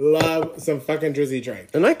both love some fucking Drizzy Drake.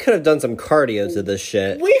 And I could have done some cardio to this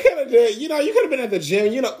shit. We could have did, you could have been at the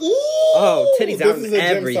gym, ooh. Oh, titties out This is and a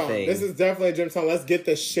gym everything. song. This is definitely a gym song. Let's get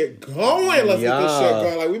this shit going. Let's get this shit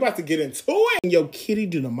going. Like, we about to get into it. Yo, kitty,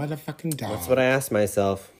 do the motherfucking dog. That's what I asked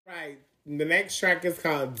myself. Right. The next track is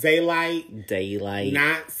called Daylight, Daylight.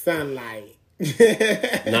 Not Sunlight.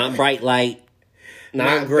 Not bright light.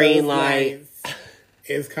 Not green those light. lights.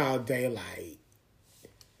 It's called Daylight.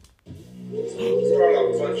 You're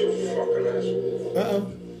all a bunch of fucking assholes.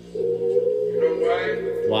 Uh-oh. You know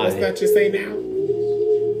why? Why? What's that you say now?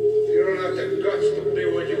 You don't have the guts to be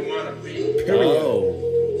what you want to be. Period. Oh.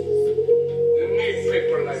 You need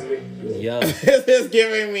people like me. Yeah. This is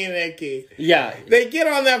giving me Nicki. Yeah. They get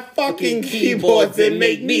on their fucking keyboards and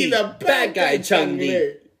make me the bad guy Chung-Li.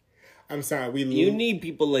 Chung-Li. I'm sorry, You need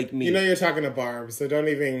people like me. You know you're talking to Barb, so don't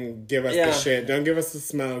even give us the Yeah. shit. Don't give us the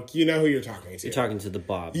smoke. You know who you're talking to. You're talking to the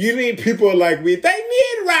Bobs. You need people like me. They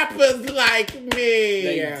need rappers like me.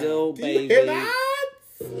 They do, you baby. hear that?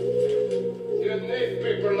 You need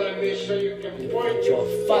people like me so you can point Your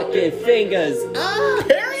your fucking fingers.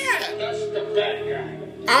 Period. That's the bad guy.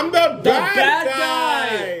 I'm the bad bad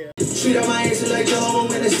guy. Treat all my exes like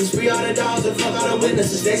Jehovah's Witnesses. Free all the dogs and fuck all the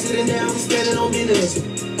witnesses. They sitting down, we standing on business.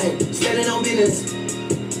 Hey, standing on business.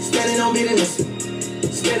 Standing on business.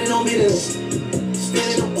 Standing on business.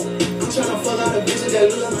 Standing on. I'm tryna fuck all the bitches that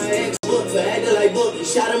look like my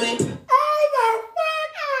Shot him in. Oh the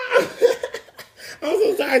fuck out. I'm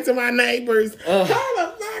so sorry to my neighbors. Hold the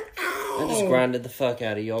fuck out. I just grinded the fuck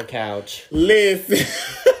out of your couch. Listen.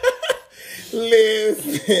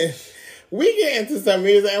 Listen. We get into some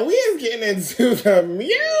music, and we is getting into the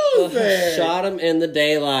music. Shot him in the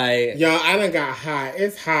daylight. Y'all, I done got hot.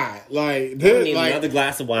 It's hot. Like, I this, need like, another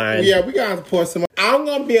glass of wine. yeah, we gotta pour some. I'm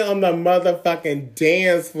gonna be on the motherfucking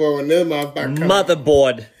dance floor when this motherfucker comes.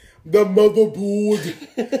 Motherboard. The motherboard.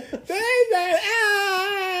 They said,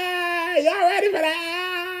 y'all ready for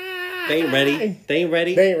that? They ain't ready. They ain't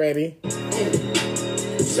ready. They ain't ready.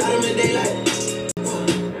 Shot him in daylight.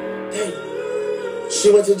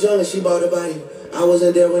 She went to John and she bought a body. I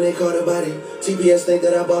wasn't there when they caught a body. TPS think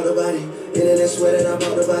that I bought a body. Internet swear that I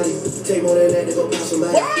bought a body. Take more than that to go pop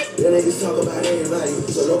somebody. The niggas talk about everybody.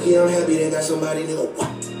 So low-key I'm happy they got somebody. Nigga, what?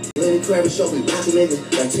 Lenny Kravitz show me boxing niggas.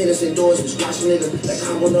 Like tennis indoors, we squashing niggas. Like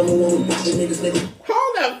combo number one, we boxing niggas, nigga.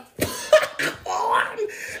 Hold the fuck on.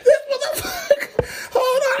 This motherfucker.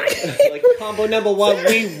 Hold on. Like combo number one,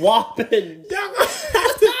 we whopping.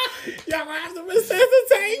 Y'all gonna have to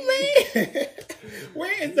resuscitate me.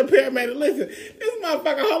 Where is the paramedic? Listen, this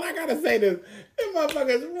motherfucker, hold on, I gotta say this. This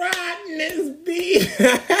motherfucker's rotten this beat.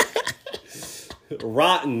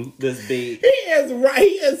 Rotten this beat. He is right.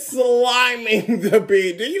 He is sliming the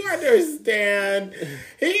beat. Do you understand?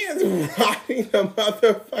 He is rotting the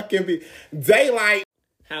motherfucking beat. Daylight.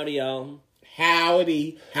 Howdy, y'all.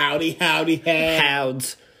 Howdy. Howdy, howdy,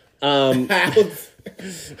 Howds. Howds.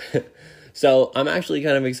 So I'm actually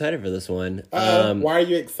kind of excited for this one. Why are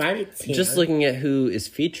you excited, Tina? Just looking at who is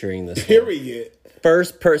featuring this one. Period.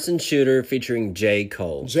 First person shooter featuring J.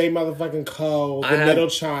 Cole. J motherfucking Cole, the middle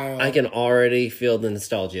child. I can already feel the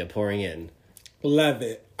nostalgia pouring in. Love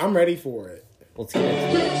it. I'm ready for it. Let's get it.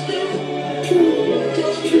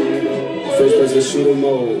 First person shooter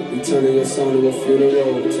mode. We turning your son to a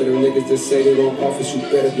funeral. To them niggas that say they gon' office, you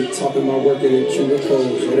better be talking my working in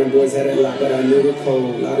cubicles. Yeah, them boys had a lot, but I knew the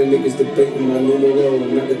code. A lot of niggas debating my numero.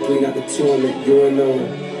 Not the 3, not the 2, I'm the UNO.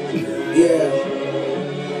 Yeah.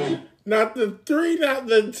 Not the 3, not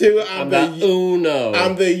the 2. I'm the Uno.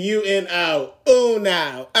 I'm the UNO.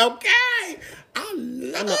 Uno. Okay. I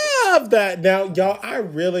love that. Now, y'all, I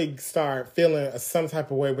really start feeling some type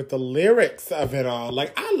of way with the lyrics of it all.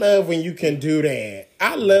 Like, I love when you can do that.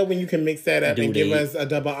 I love when you can mix that up and give us a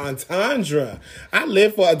double entendre. I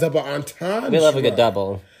live for a double entendre. We love a good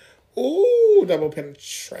double. Ooh, double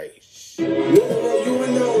penetration. You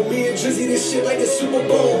know, me and Drizzy, this shit like a Super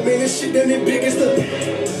Bowl. Man, this shit done it big as the...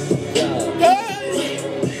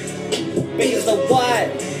 Big as the what?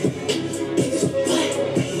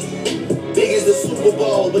 Big as the Super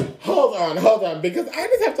Bowl. But Hold on, because I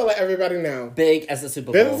just have to let everybody know. Big as the Super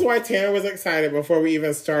Bowl. This is why Tanner was excited before we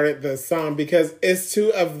even started the song, because it's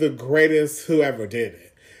 2 of the greatest who ever did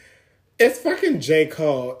it. It's fucking J.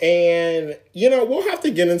 Cole. And, you know, we'll have to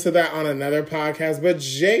get into that on another podcast, but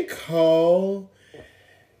J. Cole,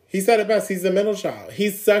 he said it best. He's the middle child.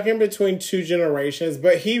 He's stuck in between 2 generations,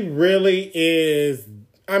 but he really is,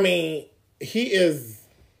 I mean, he is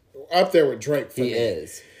up there with Drake for He me.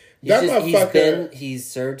 is. That motherfucker.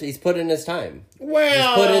 He's put in his time.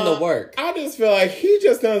 Well, He's put in the work. I just feel like he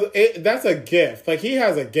just knows it. That's a gift. Like, he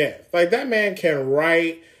has a gift. Like, that man can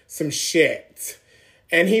write some shit.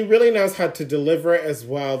 And he really knows how to deliver it as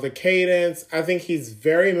well. The cadence, I think he's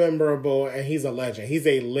very memorable, and he's a legend. He's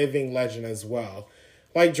a living legend as well.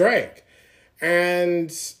 Like Drake.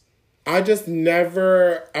 And I just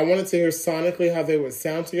never, I wanted to hear sonically how they would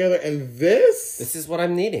sound together. And this This is what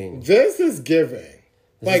I'm needing. is giving.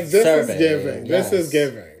 Like, is this serving, is giving. yes. This is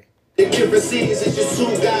giving. the different scenes, it's just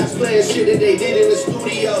 2 guys playing shit that they did in the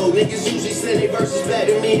studio. Niggas usually send their verses back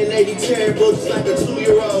to me and they be terrible just like a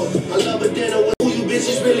 2-year-old. I love a dinner with who you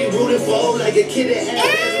bitches really rooting for. Like a kid that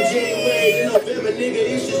had from January to November, nigga,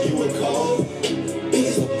 it's just you and Cole. Big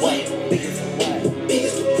as the what? Big as the what? Big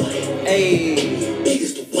as the what? Hey. Big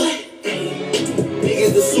as the what? Big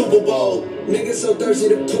as the Super Bowl. Niggas so thirsty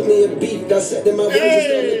to put me in beat. Dissecting my verses,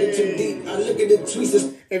 don't look it too deep. I look at the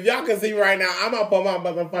tweets. If y'all can see right now, I'm up on my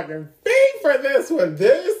motherfucking feet for this one.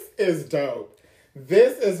 This is dope.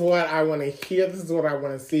 This is what I want to hear. This is what I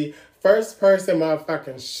want to see. First person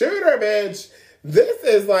motherfucking shooter, bitch. This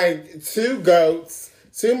is like 2 goats,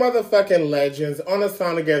 2 motherfucking legends on a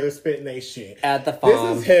song together spitting they shit. At the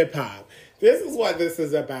farm. This is hip hop. This is what this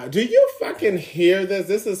is about. Do you fucking hear this?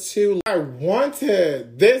 This is too... I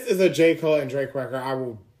wanted... This is a J. Cole and Drake record. I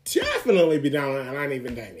will definitely be down on it, and I ain't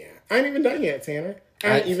even done yet. I ain't even done yet, Tanner.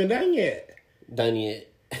 I ain't even done yet. Done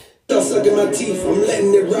yet. Stop sucking my teeth. I'm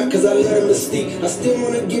letting it rock cause I let it mystique. I still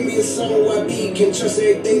wanna give me a song where I be. Can't trust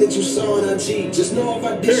everything that you saw on IG. Just know if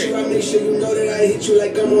I dish you, I make sure you know that I hit you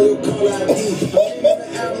like I'm on your call ID. I came on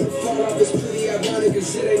the album to fall off. It's pretty ironic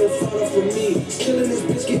cause it ain't no fall off for me. Still in this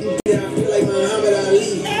bitch getting beat. I feel like Muhammad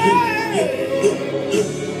Ali.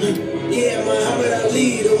 Yeah, Muhammad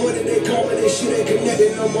Ali, the one that they call me, this shit ain't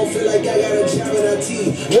connected no more. Feel like I got a job in IT.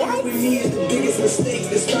 What with me is the biggest mistake.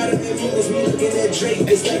 The Spider-Man movies, me looking at Drake.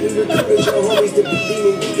 It's like we recruited your homies to be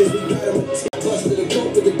demon geekers. We got them a tip. Busted the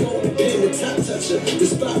goat with the golden pin, the top toucher, the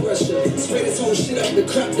spot rusher. Spray this whole shit up, the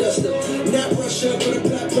crop duster. Not Russia, but a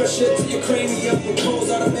blood pressure to your cranium. With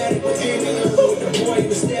codes automatic with anium. With the boy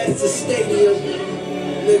in the status of stadium.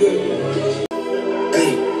 Nigga.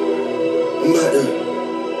 Hey, I'm about to.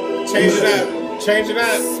 Change it up. Change it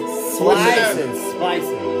up. Switch it up.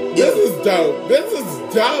 Splicing. This is dope. This is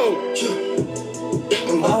dope.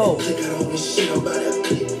 I'm about to click out on this shit. I'm about to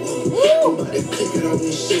click. I'm about to click out on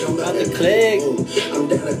this shit. I'm about to click. I'm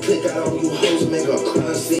down to click out on you hoes. Make her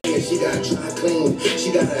crime scene. She got dry clean.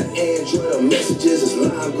 She got an Android. Her messages is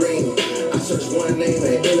lime green. I search one name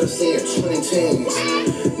and end up seeing 20 teams.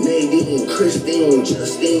 Nadine, Christine,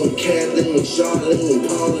 Justine, Kathleen, Charlene,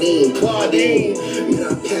 Pauline, Claudine. Man,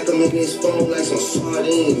 I pack them in this phone like some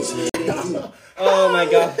sardines. Oh my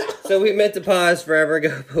god. So we meant to pause forever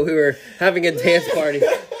ago, but we were having a dance party.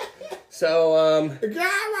 So, God,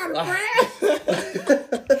 I'm out of breath.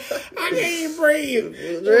 I can't even breathe.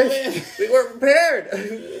 We weren't prepared.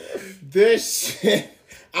 This shit.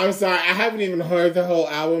 I'm sorry, I haven't even heard the whole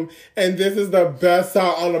album, and this is the best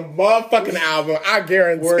song on the motherfucking album. I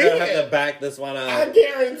guarantee We're gonna it. have to back this one out. I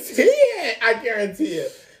guarantee it. I guarantee it.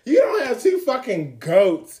 You don't have two fucking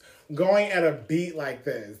goats going at a beat like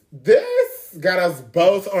this. This got us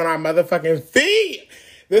both on our motherfucking feet.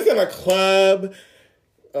 This in a club.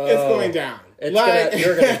 It's going down. It's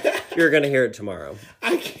you're gonna hear it tomorrow.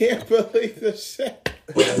 I can't believe this shit.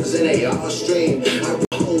 Represent all stream.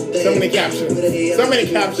 So many captions. So many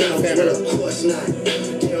captions, Tanner. Of course not.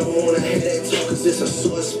 They don't wanna have that talk cause it's a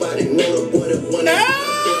sore spot. They know the boy that wanna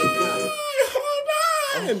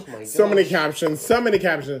hold on. So many captions. So many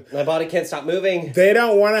captions. My body can't stop moving. They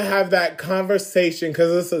don't want to have that conversation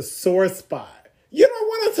because it's a sore spot. You don't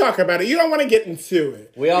want to talk about it. You don't want to get into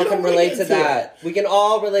it. We all can relate to that. We can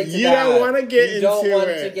all relate to that. You don't want to get into it. You don't want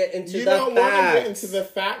to get into the facts. You don't want to get into the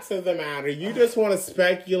facts of the matter. You just want to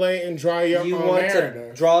speculate and draw your own narrative. You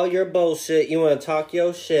want to draw your bullshit. You want to talk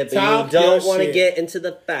your shit, but you don't want to get into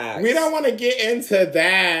the facts. We don't want to get into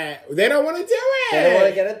that. They don't want to do it. They don't want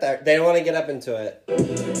to get it there. They don't want to get up into it.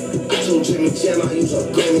 I told Jimmy Jam I use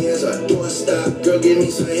a Grammy as a doorstop. Girl, give me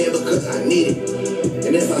some hair because I need it.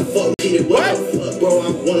 And if I fuck Peter, what the fuck, bro?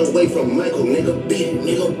 I'm one away from Michael. Nigga, beat it.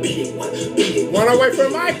 Nigga, beat it. What? Beat it. One away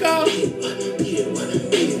from Michael. Beat it. Beat it. What?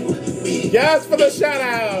 Beat it. What? Beat it. Yes, for the shout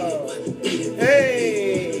out.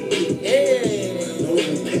 Hey. Hey. Don't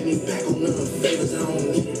even pay me back on none of the favors. I don't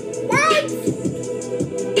need it. What?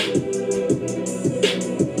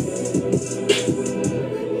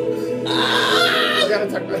 I gotta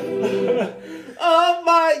talk about it. Oh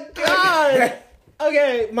my god.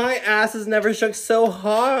 Okay, my ass has never shook so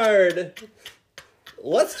hard.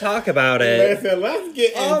 Let's talk about it. Listen, let's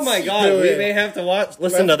get into it. Oh my god, we may have to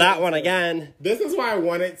listen to that one again. This is why I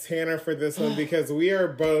wanted Tanner for this one, because we are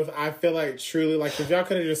both, I feel like, truly, like, if y'all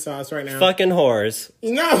could have just saw us right now. Fucking whores.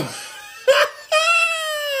 No.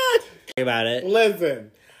 About it.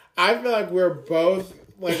 Listen, I feel like we're both,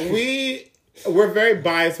 like, we're very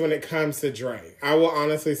biased when it comes to Drake. I will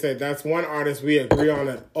honestly say that's one artist we agree on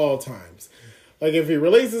at all times. Like, if he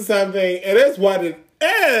releases something, it is what it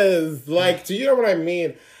is. Like, do you know what I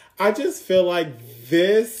mean? I just feel like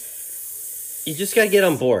this... You just gotta get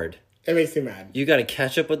on board. It makes me mad. You gotta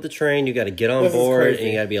catch up with the train, you gotta get on board, and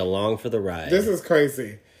you gotta be along for the ride. This is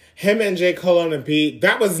crazy. Him and J. Cole on the beat,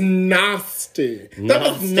 that was nasty. That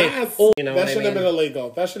was nasty. Oh, you know that should have been illegal.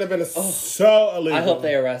 That should have been so illegal. I hope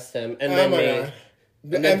they arrest him. And then God.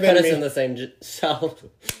 And then put us in the same cell.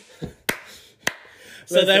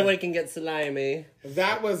 So that we can get slimy.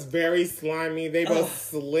 That was very slimy. They both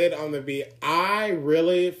slid on the beat. I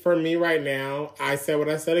really, for me right now, I said what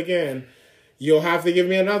I said again. You'll have to give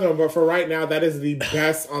me another one, but for right now, that is the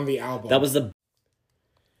best on the album. That was the...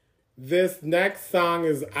 This next song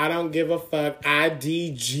is I Don't Give a Fuck,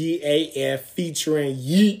 IDGAF, featuring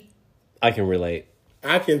Yeet. I can relate.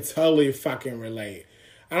 I can totally fucking relate.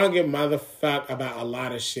 I don't give motherfuck about a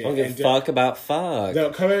lot of shit. I don't give a fuck about fuck.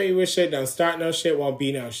 Don't come at me with shit. Don't start no shit. Won't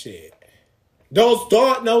be no shit. Don't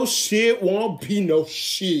start no shit. Won't be no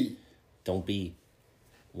shit. Don't be.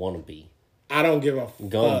 Wanna be. I don't give a fuck.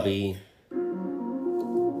 Gonna be.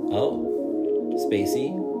 Oh.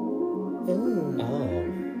 Spacey. Ooh. Oh.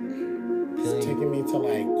 It's taking me to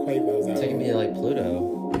like Quavo's album. Taking me to like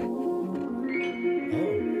Pluto.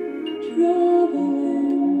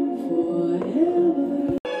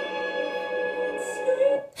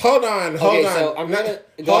 Hold on. Okay, so I'm gonna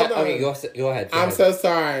go hold ahead. on. Okay, go ahead. I'm so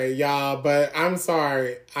sorry, y'all, but I'm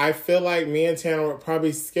sorry. I feel like me and Tanner would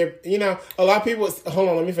probably skip. You know, a lot of people. Hold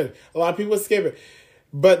on, let me finish. A lot of people skip it,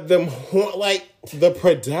 but the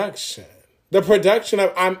production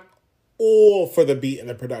of I'm all for the beat and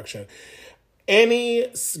the production. Any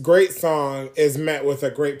great song is met with a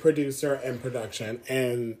great producer and production,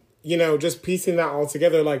 and you know, just piecing that all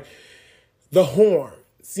together, like the horn.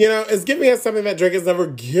 You know, it's giving us something that Drake has never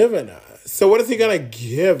given us. So what is he going to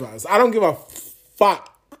give us? I don't give a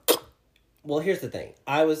fuck. Well, here's the thing.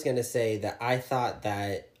 I was going to say that I thought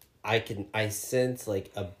that I sense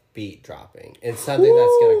like a beat dropping and something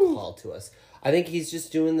that's going to call to us. I think he's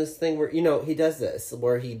just doing this thing where, you know, he does this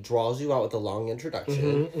where he draws you out with a long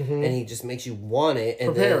introduction and he just makes you want it.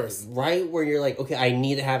 And Prepares. then right where you're like, okay, I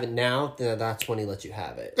need to have it now, then that's when he lets you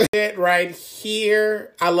have it. It right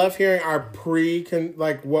here. I love hearing our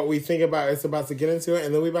like what we think about it's about to get into it,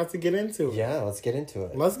 and then we're about to get into it. Yeah, let's get into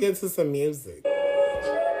it. Let's get to some music.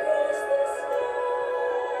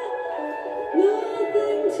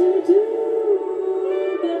 Nothing to do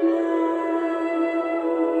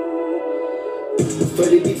but For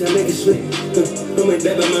the beats, I make it sweat. I'm a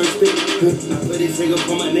dab at my respect. I put this ring up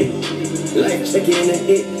on my neck. Like checking in the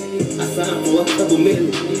hit. I signed for a couple million.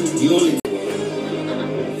 You only.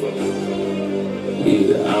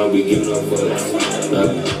 Yeah, I'll be giving up for that.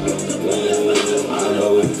 I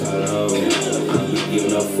know what it's called. I'll be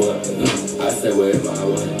giving up for it. I say whatever I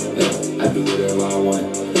want. I do whatever I want.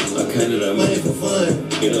 I'm counting up money for fun.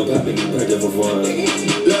 You know, popping these purchase for fun.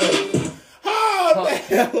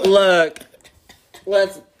 Look,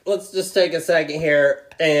 let's just take a second here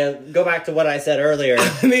and go back to what I said earlier.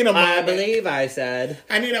 I need a moment. I believe I said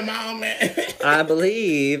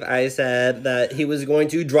I said that he was going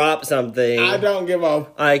to drop something. I don't give a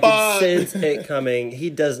fuck. I could sense it coming. He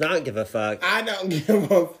does not give a fuck. I don't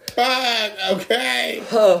give a fuck, okay?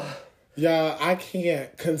 Oh, Y'all, I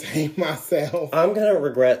can't contain myself. I'm gonna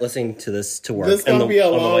regret listening to this to work. This is going to be a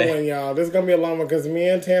on the long way. one, y'all. This is going to be a long one because me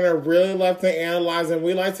and Tanner really love to analyze and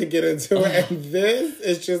we like to get into it. And this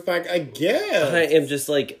is just like a gift. I am just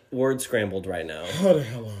like word scrambled right now. Hold the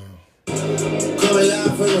hell on. Coming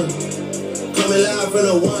live from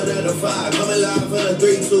the 1 and the 5. Coming live from the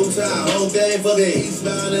 3-2 tie. Whole game for the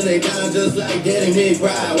eastbound and they down just like getting me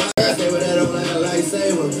pride. Why I say with that on like a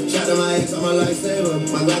lightsaber? Shot to my ex on my lightsaber.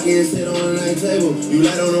 My Glock is sit on the night table. You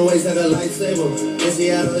light on the waist like a lightsaber. In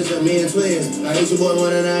Seattle, it's just me and twins. I hate you boy more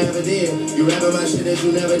than I ever did. You rapping my shit that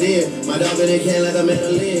you never did. My dog in the can like a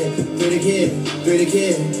mandolin. Free the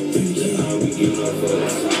kid. I'll be giving up for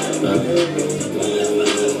this.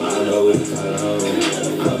 I know what it's called.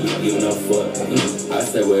 I'll be giving up for it. I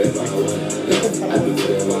say whatever I want. I do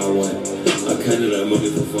whatever I want. I'm counting up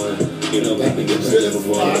money for fun. You know, popping the purchase for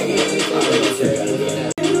fun.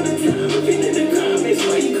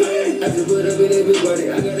 I just put up in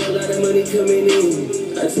everybody. I got a lot of money coming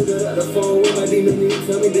in. I took her out the phone with my demon.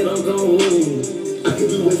 Tell me that I'm gone. I could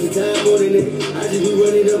be wasting time on it. I just be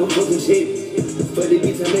running up a fucking shit. For the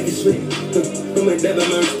beats, I make it sweat. I'm a dab at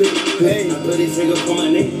my respect. I put this ring up on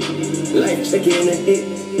my neck. Like checking in the hit.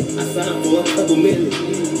 I signed for a couple million.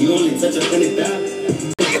 You only touch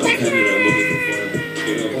 100,000. I'm counting up money for fun.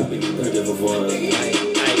 You know, popping these purchase for fun.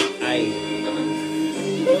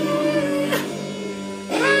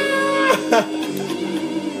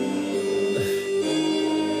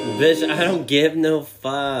 Bitch, I don't give no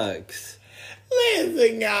fucks.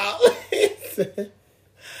 Listen, y'all. Listen.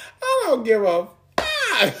 I don't give a fuck.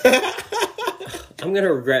 I'm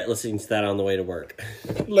gonna regret listening to that on the way to work.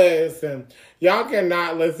 Listen. Y'all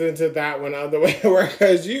cannot listen to that one on the way to work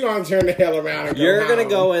because you're going to turn the hell around and go You're home. gonna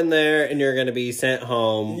go in there and you're gonna be sent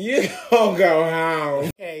home. You don't go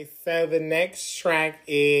home. Okay, so the next track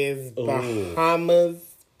is Ooh. Bahamas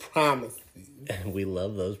Promises. We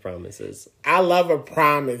love those promises. I love a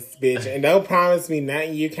promise, bitch. And don't promise me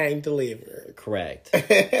nothing you can't deliver. Correct.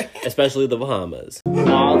 Especially the Bahamas.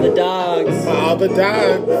 All the dogs. All the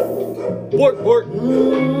dogs. Work, work.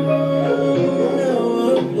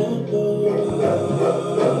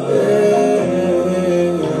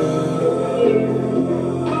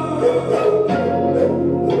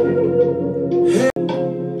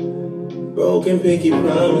 Broken pinky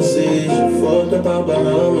promises. You fucked up our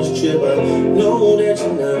Bahamas trip. I know that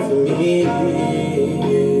you're not for me.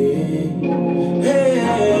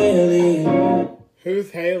 Haley.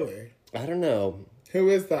 Who's Haley? I don't know. Who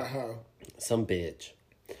is that hoe? Some bitch.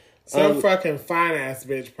 Some fucking fine ass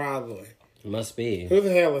bitch, probably. Must be. Who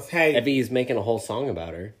the hell is Hayden? If he's making a whole song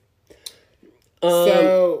about her.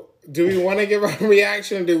 So, do we want to give our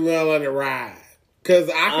reaction or do we want to let it ride? Because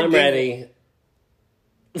I'm ready.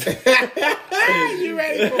 You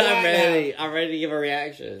ready for I'm ready. I'm ready to give a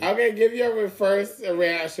reaction. Okay, give your first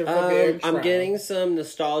reaction for the intro. I'm getting some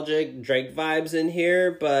nostalgic Drake vibes in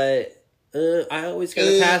here, but I always kind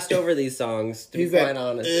of passed over these songs, to be quite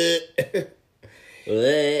honest.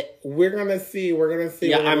 We're gonna see.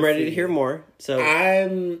 Yeah, I'm ready to hear more. So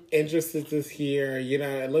I'm interested to hear. You know,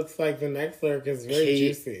 it looks like the next lyric is very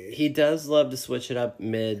juicy. He does love to switch it up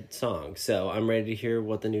mid-song, so I'm ready to hear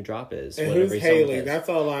what the new drop is. And who's Haley? That's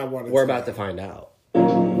all I want to We're about to find out.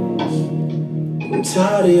 I'm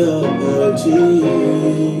tired of your apologies.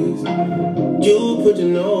 You put the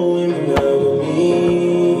no in monogamy.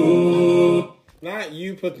 Not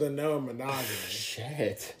you put the no in monogamy.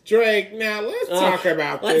 Shit. Drake, now let's talk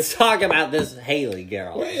about this. Let's talk about this Haley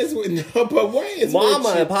girl. What is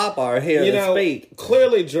Mama and Papa are here to speak.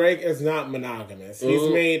 Clearly Drake is not monogamous.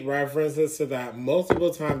 He's made references to that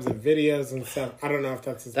multiple times in videos and stuff. I don't know if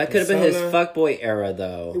that's his That could have been his fuckboy era,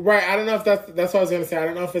 though. Right, I don't know if that's what I was going to say. I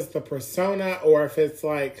don't know if it's the persona or if it's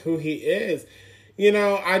like who he is. You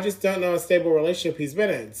know, I just don't know a stable relationship he's been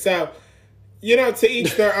in. So, you know, to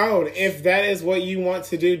each their own. If that is what you want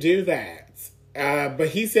to do, do that. But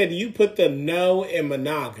he said you put the no in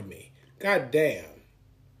monogamy. God damn.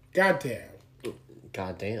 No,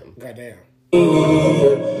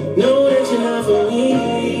 that you're not for me.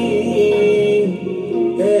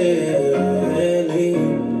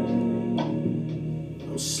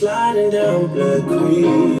 I'm sliding down Black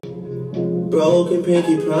Creek. Broken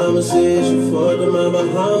pinky promises. You for the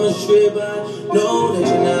Bahamas trip. I know that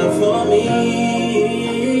you're not for me.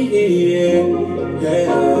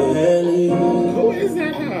 Who is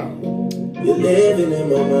that now? You're living in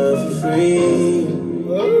my mind for free.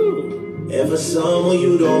 Ooh. And for someone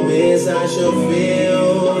you don't miss, I should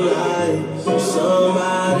feel like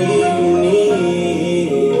somebody you need.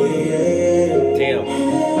 Damn.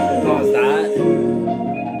 Pause that.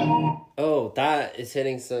 Oh, that is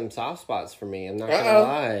hitting some soft spots for me. I'm not gonna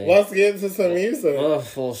lie. Let's get into some music. Oh,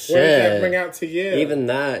 full shit. What does that bring out to you? Even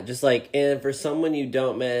that, just like, and for someone you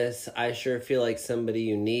don't miss, I sure feel like somebody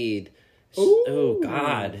you need. Ooh. Oh,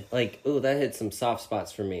 God. Like, ooh, that hit some soft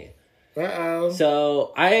spots for me. Uh-oh.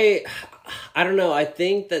 So, I don't know. I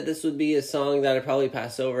think that this would be a song that I'd probably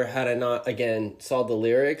pass over had I not, again, saw the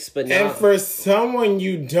lyrics. But now, and for someone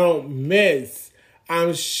you don't miss,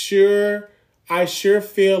 I sure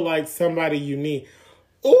feel like somebody you need.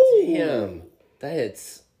 Ooh. Damn. That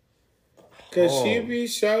hits. Because she be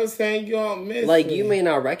saying you don't miss like, me. you may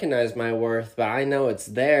not recognize my worth, but I know it's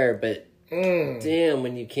there. But damn,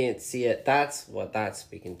 when you can't see it, that's what that's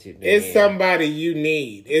speaking to me. It's somebody you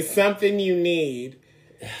need. It's something you need.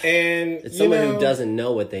 And it's someone who doesn't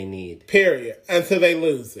know what they need. Period. Until they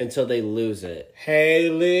lose it.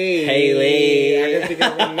 Haley. I can think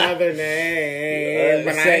of another name,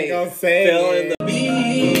 but I ain't gonna say it.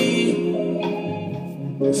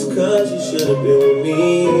 It's cause you should have been with me.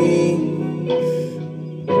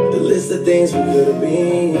 The list of things we could have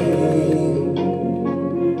been.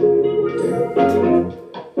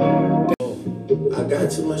 I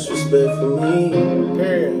got too much respect for me.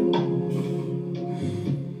 Period.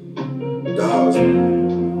 Dogs.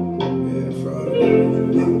 Yeah, fraud.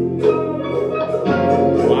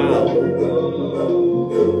 Wow.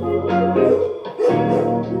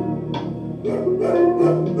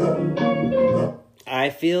 I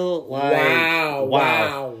feel like wow.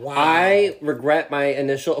 I regret my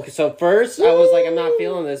initial. Okay, so first I was like, I'm not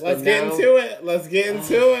feeling this. Let's get into it. Let's get into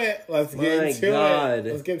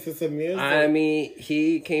some music. I mean,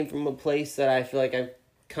 he came from a place that I feel like I've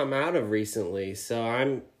come out of recently, so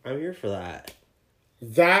I'm here for that.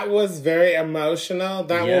 That was very emotional.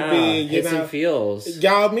 That will be, hits and feels.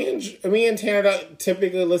 Y'all, me and Tanner don't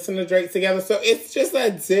typically listen to Drake together, so it's just a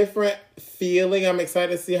different feeling. I'm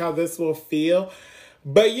excited to see how this will feel.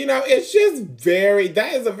 But, you know, it's just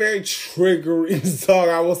that is a very triggering song.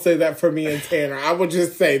 I will say that for me and Tanner. I will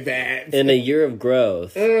just say that. In a year of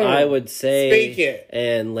growth, I would say. Speak it.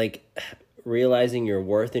 And, like, realizing your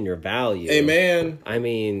worth and your value. Amen. I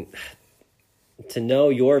mean, to know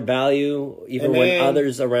your value, even when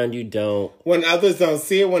others around you don't. When others don't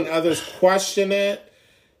see it, when others question it.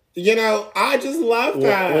 You know, I just love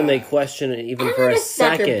that. When they question it even for a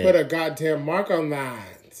second. Fucking put a goddamn mark on that.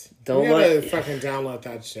 Don't let fucking download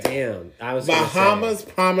that shit. Damn, I was Bahamas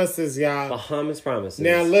Promises, y'all. Bahamas Promises.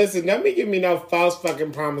 Now listen, don't be giving me no false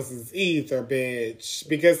fucking promises either, bitch.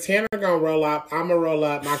 Because Tanner gonna roll up, I'ma roll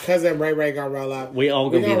up, my cousin Ray gonna roll up. We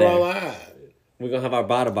all gonna be there. roll up. We're going to have our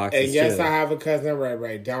bottle boxes, And yes, too. I have a cousin, Ray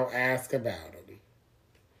Ray. Don't ask about him.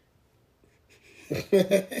 Let's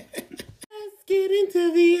get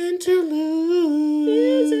into the interlude.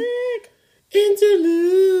 Music.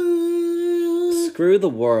 Interlude. Screw the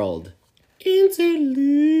world. Interlude.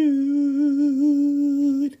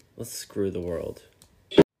 Let's screw the world.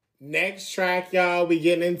 Next track, y'all. We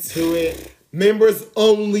getting into it. Members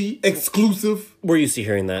only, exclusive. We're used to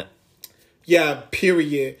hearing that. Yeah,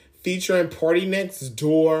 period. Featuring Party Next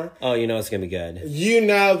Door. Oh, you know it's going to be good. You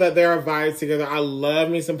know that they're a vibe together. I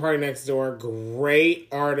love me some Party Next Door. Great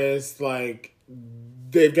artists. Like,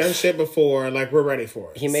 they've done shit before. Like, we're ready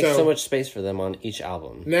for it. He makes so much space for them on each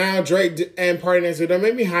album. Now, Drake and Party Next Door, don't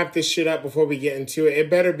make me hype this shit up before we get into it.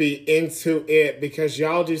 It better be into it because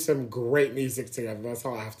y'all do some great music together. That's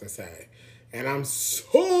all I have to say. And I'm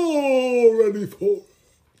so ready for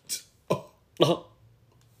it. Oh.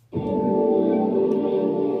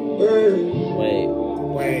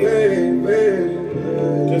 Wait.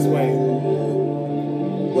 Just wait.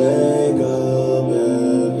 Wake up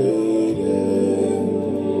every day.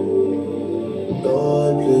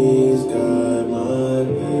 Lord, please guide my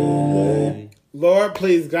way. Lord,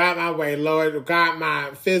 please guide my way. Lord, guide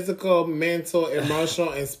my physical, mental,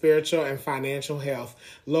 emotional, and spiritual and financial health.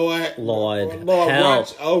 Lord, help.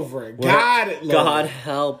 watch over it. God it, Lord. God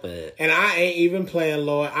help it. And I ain't even playing,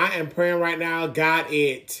 Lord. I am praying right now. God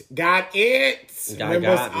it. God it. God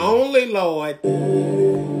Members got me. only, Lord.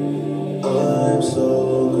 I'm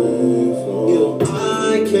so grateful.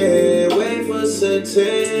 I can't wait for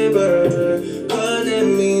September. Cause it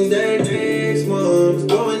means that next month's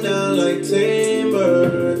going down like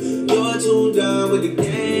timber. You're too down with the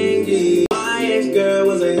gang. My ex-girl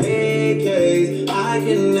was a head case. I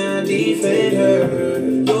cannot defend her.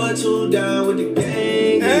 You're too down with the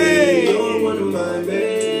gang. Hey. You're one of my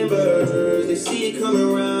members. They see you coming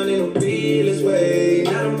around in the realest way.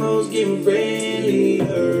 Now the most getting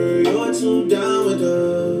friendlier. You're too down with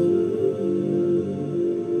her.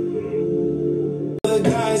 The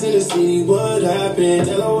guys in the city, what happened?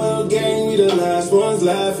 LOL gang, we the last ones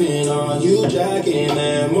laughing. Are you jacking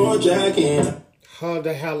and more jacking? Hold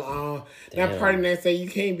the hell on. Now, Damn. Party Next Door, you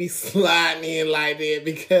can't be sliding in like that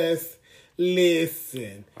because,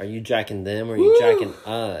 listen. Are you jacking them or are you jacking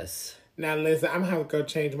us? Now, listen, I'm going to have to go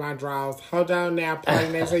change my drawers. Hold on now, Party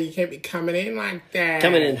Next Door, you can't be coming in like that.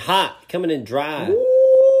 Coming in hot, coming in dry. Ooh.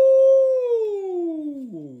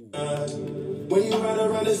 When you ride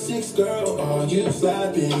around a six, girl, are you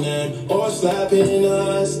slapping them or slapping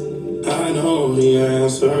us? I know the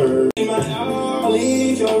answer. Be my all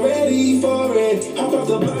if you're ready for it. Hop off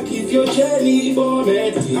the block if you're ready for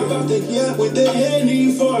me. Hop off the gap with the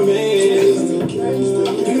Henny for me.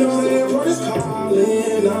 You know that airport is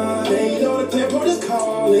calling on. And you know that airport is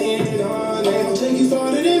calling on. And I'll take you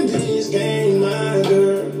farther than this game, my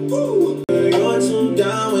girl. Woo. You're too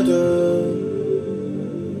down with her.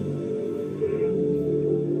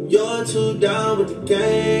 You're too down with the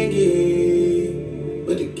gangy,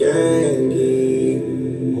 with the gangy,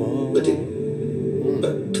 with the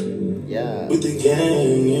Yeah. with the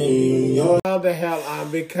gangy. Hold the hell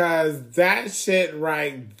on because that shit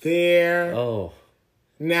right there. Oh.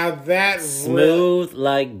 Now that Smooth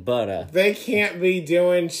like butter. they can't be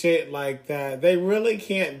doing shit like that. They really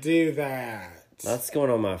can't do that. That's going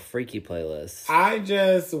on my freaky playlist. I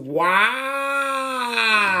just wow.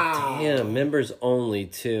 Damn, members only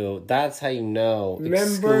too. That's how you know.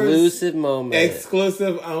 Members- Exclusive moment.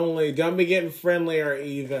 Exclusive only. Don't be getting friendlier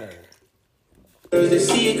either. They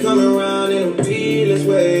see you coming around in the realest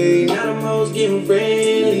way. Now the most getting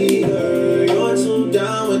friendlier. You're too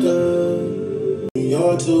down with her.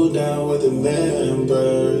 You're too down with the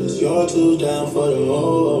members. You're too down for the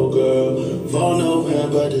whole girl. For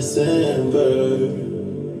November, December.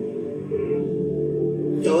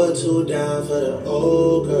 You're too down for the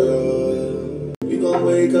old girl. You gon'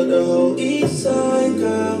 wake up the whole east side,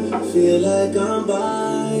 girl. Feel like I'm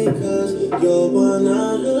by, cause you're one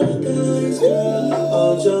of the guys, girl.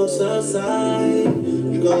 All jokes aside,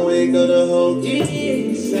 you gon' wake up the whole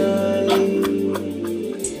east side.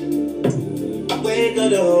 Wake up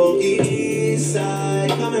the whole east side.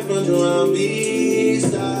 Coming from Jerome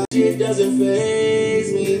B-side. Shit doesn't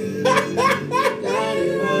faze me. Got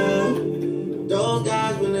it wrong. Those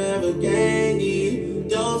guys were never gangy.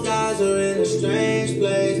 Those guys are in a strange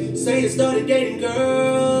place. Say you started dating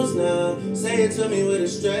girls now. Say it to me with a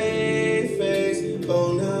straight face.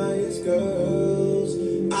 Oh, now it's girls.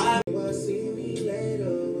 I see me later.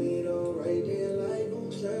 We don't right there like New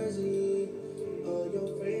Jersey. All your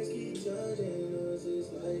friends keep judging us.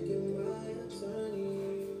 It's like in my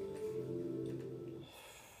attorney.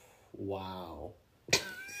 Wow.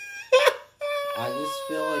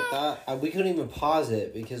 feel like that. We couldn't even pause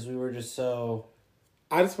it because we were just so.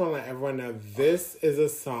 I just want to let everyone know this is a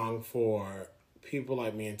song for people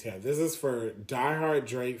like me and Tim. This is for diehard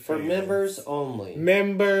Drake fans. For members only.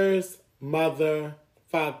 Members,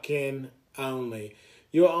 motherfucking only.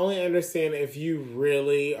 You'll only understand if you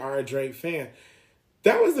really are a Drake fan.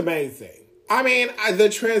 That was amazing. I mean, the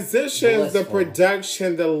transitions, the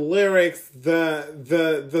production, the lyrics,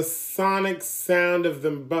 the sonic sound of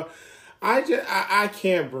them. But I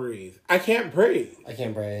can't breathe. I can't breathe. I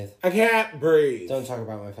can't breathe. I can't breathe. Don't talk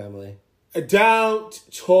about my family. Don't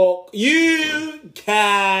talk. You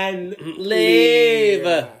can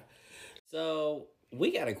leave. So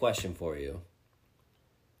we got a question for you.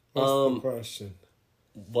 What's the question?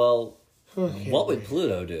 Well, what would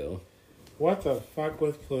Pluto do? What the fuck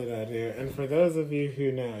would Pluto do? And for those of you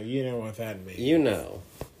who know, you know what that means. You know.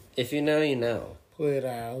 If you know, you know.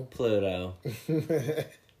 Pluto. Pluto.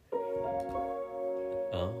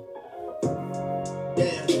 Oh.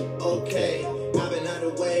 Damn, okay. I've been out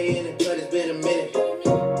of the way and the cut it's been a minute.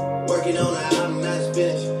 Working on an album that's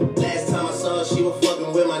finished. Last time I saw her, she was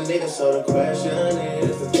fucking with my nigga. So the question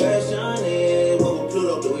is, what would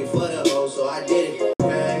Pluto do for the hoe? So I did it.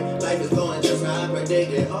 Okay, life is going just how I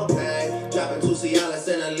predicted. Okay, dropping 2 Cialis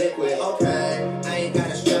in a liquid. Okay, I ain't got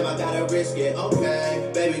a strap, I gotta risk it. Okay,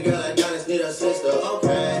 baby girl, I just need a sister.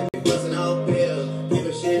 Okay, busting all pills, give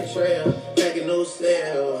a shit trail, taking new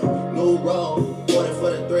style, new road, wanted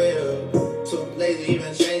for the thrill. Too lazy,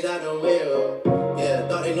 even change out the wheel. Yeah,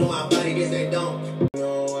 thought they knew my body, guess they don't. You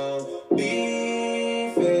know I'm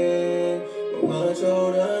beefing with much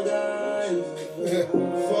older guys.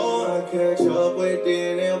 Before I catch up with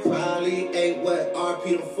them, they'll probably ate what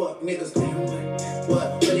RP them fuck niggas.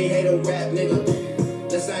 What? Really hate a rap nigga.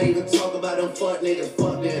 Let's not even talk about them fuck niggas.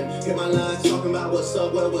 Fuck them. Hit my line talking about what's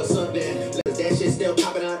up, well, what's up then. That shit still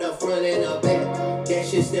popping out the front and the back. That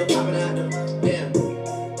shit still popping out the damn.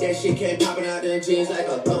 That shit came popping out the jeans like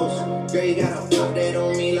a ghost. Girl, you gotta pop that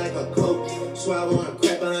on me like a coat. So I wanna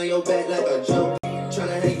crap behind your back like a joke.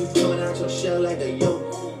 Tryna have you coming out your shell like a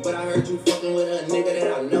yoke. But I heard you fucking with a nigga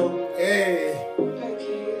that I know. Hey.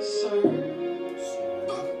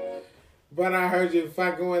 But I heard you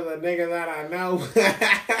fucking with a nigga that I know.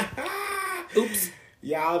 Oops.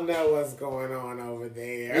 Y'all know what's going on over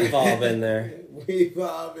there. We've all been there. We've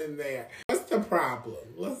all been there. What's the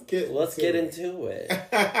problem? Let's get into it.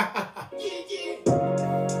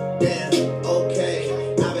 Damn, okay.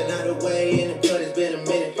 I've been out of the way and the cut it's been a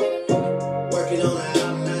minute. Working on an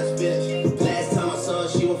album that's finished. Last time I saw her,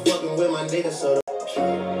 she was fucking with my nigga, so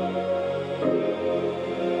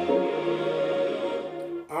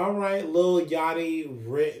all right, Lil Yachty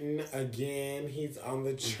written again. He's on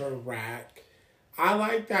the track. I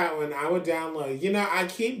like that one. I would download. You know, I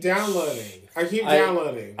keep downloading. I keep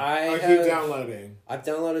downloading. I've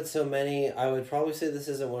downloaded so many. I would probably say this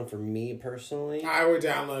isn't one for me personally. I would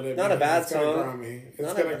download it. Not a bad it's song. Gonna grow me.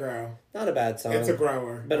 It's gonna grow. Not a bad song. It's a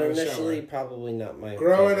grower. But initially, probably not my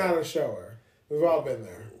growing favorite. out a shower. We've all been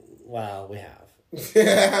there. Wow, we have.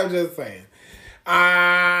 I'm just saying.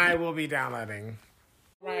 I will be downloading.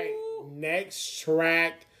 Right. Next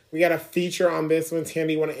track. We got a feature on this one.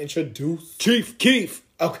 Tandy, you want to introduce? Chief Keef.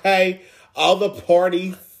 Okay. All the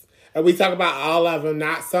parties. And we talk about all of them.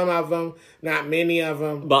 Not some of them. Not many of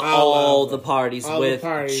them. But all the parties with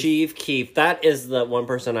Chief Keef. That is the one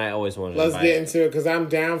person I always wanted to Let's get into it. Because I'm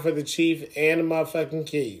down for the Chief and the motherfucking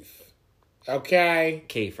Keef. Okay?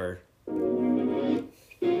 Kiefer.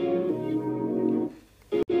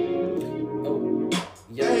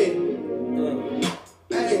 Hey.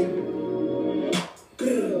 Hey.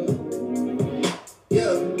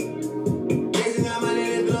 Yeah. Gazing at my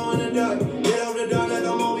name glow in the dark. Lit up the dark like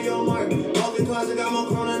I'm over your mark. Walking closet, got more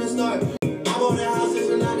corona in the start. I bought the house just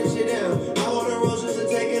to knock this shit down. I bought the rose just to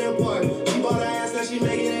take it apart. She bought her ass, now she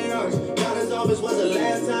making it arch. Doctor's office was the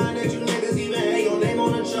last time that you niggas even had your name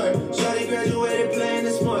on the chart. Shawty graduated playing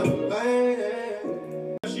this smart.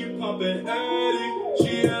 She poppin' Addy,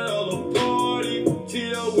 she had all the party.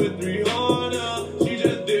 Tia with 300, she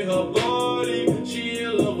just did her body. She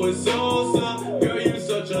in love with Sosa, girl you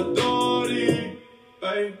such a thotty.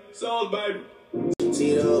 Hey, Soul baby.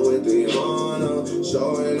 Tita with 300,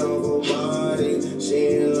 showing off her body. She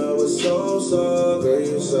in love with Sosa, girl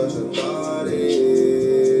you such a thotty.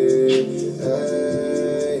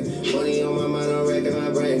 Hey, money on my mind, I'm wrecking my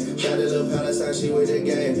brain. Shot a little Palestine, she with the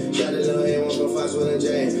game. Shot a little A1 from Foxwell and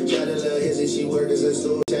Jane. Shot a little Hissy, she work as a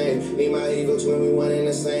stool chain. Need my Eagle twin, we one in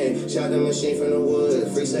the same. Shot the machine from the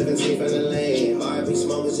wood, free 17 from the lane. RP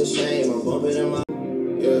smoke is a shame, I'm bumping in my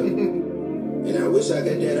and I wish I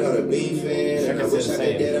could dead all the beefing. And I wish I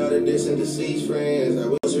could dead all the diss and deceased friends. I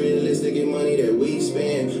wish realistic get money that we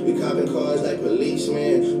C-SPAN. We copping cars like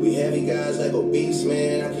policemen. We heavy guys like obese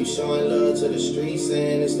man. I keep showing love to the streets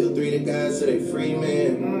and it's still 3 the guys to they free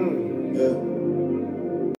man. Yeah.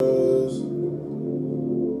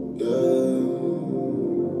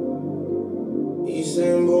 East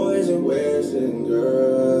End boys and West End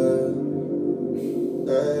girls.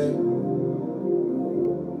 Hey.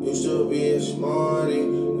 Used to be a smarty,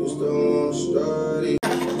 used to want to study.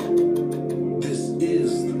 This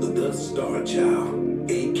is the Star Child,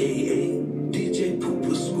 aka DJ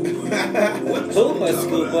Poopa Scoopa. What's Poopa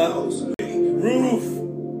Scoopa. Roof.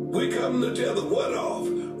 We come to tell the what off.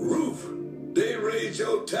 Roof. They raised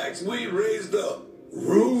your tax, we raised the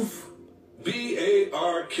roof.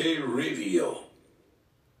 BARK Radio.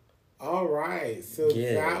 All right, so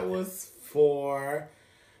Yeah. that was for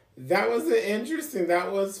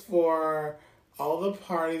all the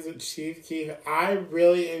parties with Chief Keef. I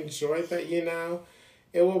really enjoyed that, you know.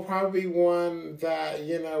 It will probably be one that,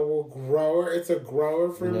 you know, will grow. It's a grower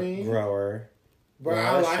for me. Grower. But I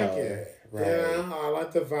Not a like shower. it. Right. You know, I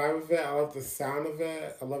like the vibe of it. I like the sound of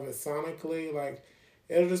it. I love it sonically. Like,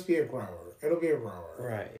 it'll just be a grower. It'll be a grower.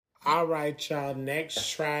 Right. All right, y'all.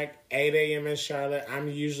 Next track, 8 a.m. in Charlotte. I'm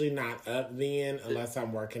usually not up then unless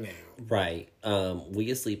I'm working out. Right.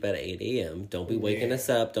 We sleep at 8 a.m. Don't be waking Yeah. us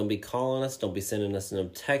up. Don't be calling us. Don't be sending us a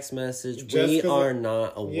text message. Just We 'cause are of-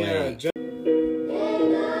 not Yeah, awake. Amen.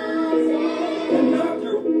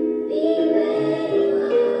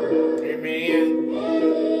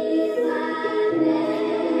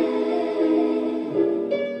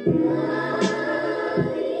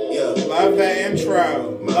 Yeah. Love the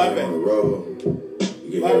intro. Love On the it. road.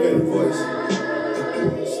 You get Love your it. voice.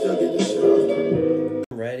 Still get this shit off.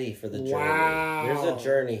 I'm ready for the journey. Wow. There's a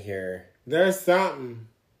journey here. There's something.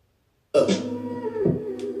 The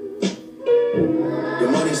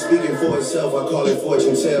money speaking for itself, I call it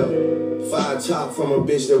fortune tell. 5 top from a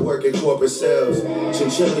bitch that work at corporate sales.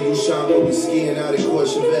 Chinchilla, you Sean will be skiing out at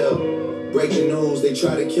Courchevel. Breaking news, they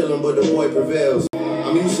try to kill him, but the boy prevails.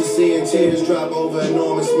 I'm used to seeing tears drop over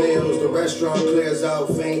enormous meals. The restaurant clears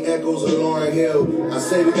out, faint echoes of Lauryn Hill. I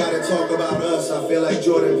say we gotta talk about us, I feel like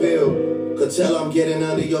Jordan Peele. Could tell I'm getting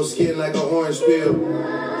under your skin like an orange peel.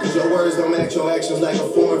 Cause your words don't match your actions like a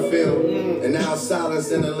foreign film. And now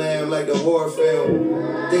silence in the lamb like the horror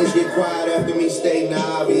film. Things get quiet after me stating the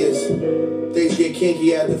obvious. Things get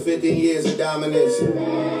kinky after 15 years of dominance.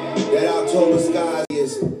 That October sky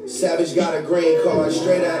is Savage got a green card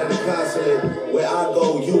straight out of the consulate. Where I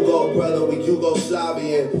go, you go, brother, with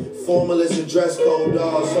Yugoslavian. Formal is the dress code,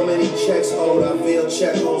 dog. So many checks owed, I feel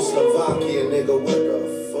Czechoslovakian, nigga. What the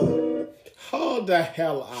fuck? Hold the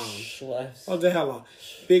hell on. Schleps. Hold the hell on.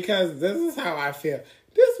 Because this is how I feel.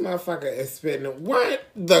 This motherfucker is spitting. What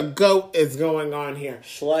the goat is going on here?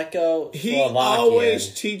 Schlecko. He Slovakian. always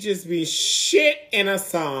teaches me shit in a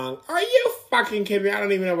song. Are you fucking kidding me? I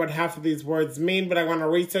don't even know what half of these words mean, but I'm going to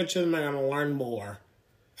research them and I'm going to learn more.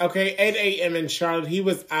 Okay, 8 a.m. in Charlotte, he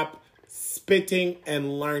was up spitting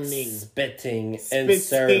and learning. Spitting and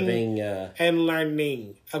serving. And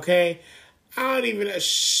learning. Okay? I don't even know.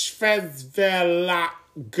 Shvezvela.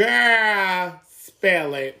 Girl,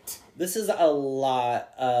 spell it. This is a lot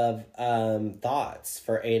of thoughts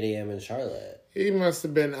for 8 a.m. in Charlotte. He must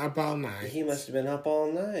have been up all night. He must have been up all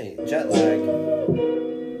night. Jet lag. Nah,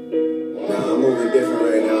 I'm moving different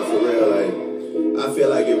right now, for real. Like, I feel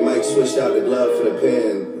like if Mike switched out the glove for the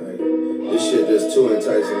pen, like, this shit just too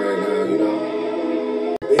enticing right now, you know?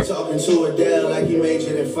 They talking to Adele like he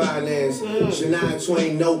majored in finance. Shania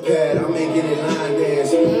Twain notepad, I'm making it line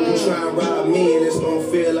dance. You try and rob me and it's gonna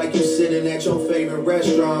feel like you sitting at your favorite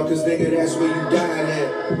restaurant, cause nigga, that's where you dine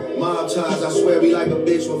at. Mob ties, I swear we like a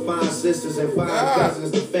bitch with 5 sisters and 5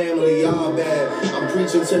 cousins. The family all bad. I'm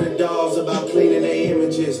preaching to the dogs about cleaning their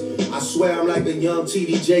images. I swear I'm like the young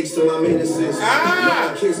TD Jakes to my menaces.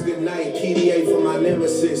 Y'all kiss goodnight, PDA for my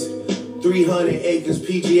nemesis. 300 acres,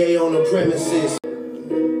 PGA on the premises.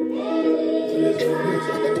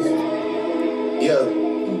 Yeah.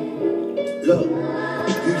 Look,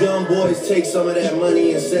 you young boys take some of that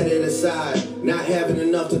money and set it aside. Not having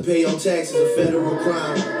enough to pay your taxes a federal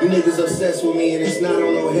crime. You niggas obsessed with me and it's not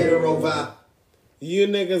on no hetero vibe. You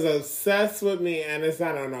niggas obsessed with me and it's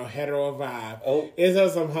not on no hetero vibe. Oh, it's on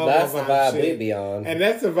some homo that's vibe the vibe shit. we be on. And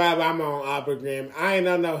that's the vibe I'm on, Abergram. I ain't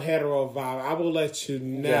on no hetero vibe. I will let you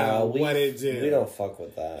know what it do. We don't fuck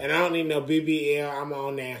with that. And I don't need no BBL. I'm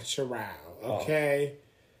on natural. Okay?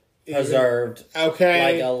 Preserved.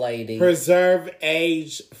 Okay? Like a lady. Preserve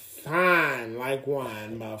age fine like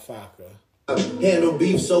one, motherfucker. Handle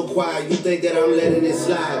beef so quiet, you think that I'm letting it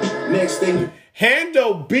slide. Next thing,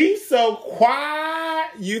 handle beef so quiet,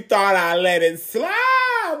 you thought I let it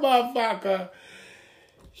slide, motherfucker.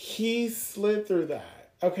 He slid through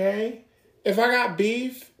that, okay? If I got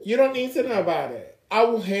beef, you don't need to know about it. I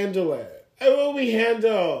will handle it. It will be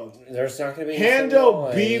handled. There's not going to be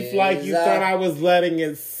handle beef like you thought I was letting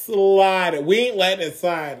it slide. We ain't letting it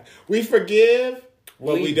slide. We forgive,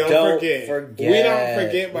 but we don't forget. We don't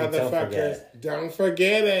forget, motherfuckers. Don't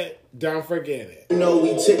forget it. Don't forget it. You know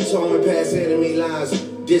we tiptoeing past enemy lines.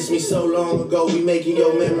 Diss me so long ago, we making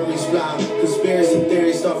your memories fly. Conspiracy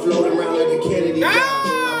theories start floating around like the Kennedy died.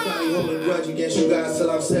 I'll probably hold a grudge against you guys till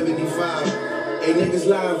I'm 75. Hey, niggas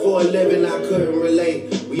lying for a living, I couldn't relate.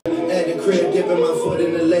 We at the crib dipping my foot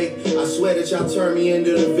in the lake. I swear that y'all turned me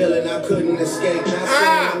into the villain, I couldn't escape. Not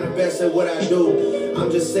saying I'm the best at what I do. I'm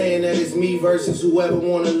just saying that it's me versus whoever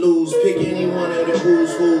wanna lose. Pick any one of the who's.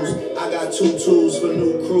 I got 2 tools for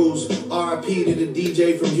new crews. RIP to the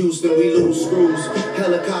DJ from Houston, we lose screws.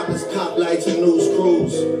 Helicopters, cop lights, and news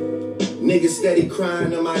crews. Niggas steady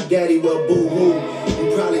crying to my daddy, well boo-hoo.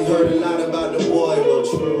 You probably heard a lot about the boy, well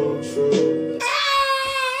true.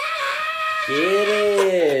 Get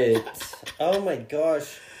it. Oh my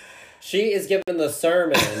gosh. She is giving the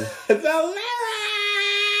sermon. The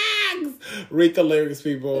lyrics! Read the lyrics,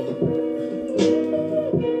 people.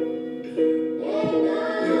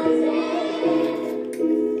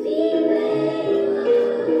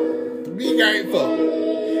 Be grateful.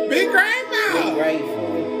 Be grateful. Be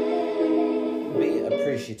grateful. Be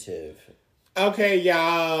appreciative. Okay,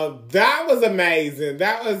 y'all. That was amazing.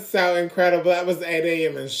 That was so incredible. That was 8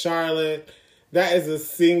 a.m. in Charlotte. That is a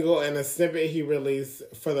single and a snippet he released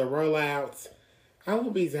for the rollouts. I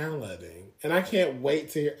will be downloading. And I can't wait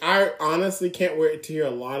to hear. I honestly can't wait to hear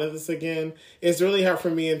a lot of this again. It's really hard for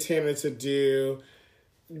me and Tanner to do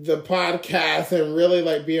the podcast and really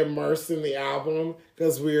like be immersed in the album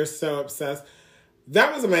because we are so obsessed.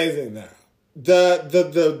 That was amazing though.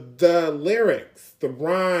 The lyrics, the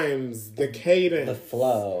rhymes, the cadence. The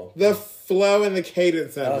flow. The flow and the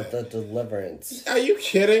cadence of it. The deliverance. Are you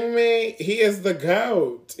kidding me? He is the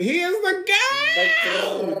GOAT. He is the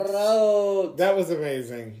GOAT! That was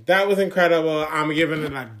amazing. That was incredible. I'm giving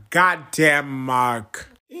it a goddamn mark.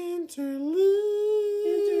 Interlude.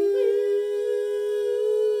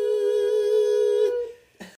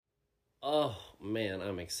 Oh, man,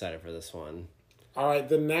 I'm excited for this one. All right,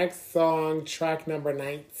 the next song, track number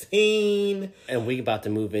 19. And we about to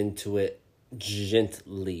move into it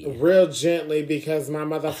gently. Real gently because my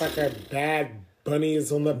motherfucker Bad Bunny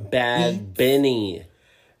is on the Bad Bunny.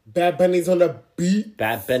 Bad Bunny's on the beat.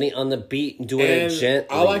 Bad Bunny on the beat, doing it gently.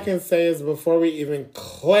 All I can say is before we even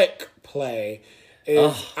click play,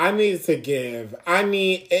 is I need to give. I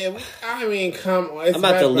mean, come on. It's I'm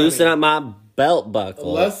about Bad to Bunny. loosen up my belt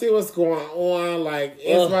buckle. Let's see what's going on. Like,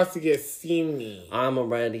 it's about to get steamy. I'm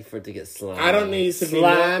ready for it to get slimy. I don't need to be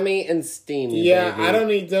slimy and steamy. Yeah, baby. I don't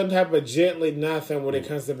need them type of gently nothing when it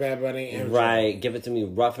comes to Bad Bunny. And right, give it to me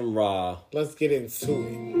rough and raw. Let's get into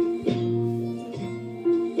it.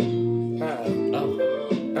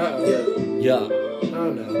 Yeah. Oh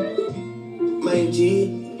no. My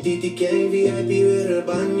G, Titi K, VIP, ver el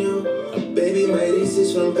baño. Baby, my wrist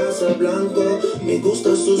is from Casablanca. Me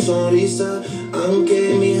gusta su sonrisa,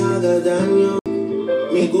 aunque me haga daño.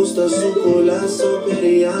 Me gusta su culazo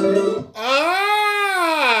perreando.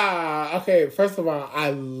 Okay, first of all, I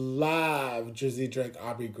love Drizzy Drake,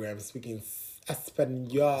 Aubrey Graham speaking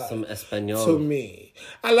Espanol. Some Espanol. To me.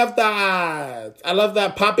 I love that. I love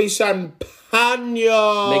that Papi Champaño.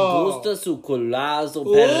 Me gusta su culazo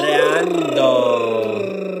perreando.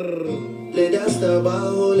 Le das hasta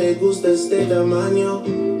abajo, le gusta este tamaño.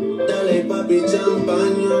 Dale papi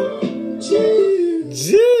champaño.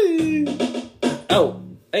 G. Oh,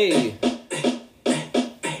 hey.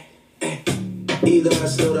 Either I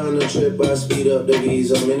slow down the trip or I speed up the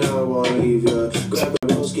visa. I mean, I wanna leave ya. Grab a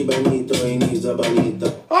broski bonito y nisa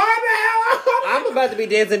bonita. I'm about to be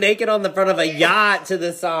dancing naked on the front of a yacht to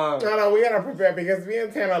this song. No, we gotta prepare because me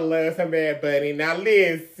and Tanner love some Bad Bunny. Now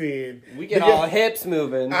listen. We get all hips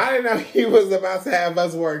moving. I didn't know he was about to have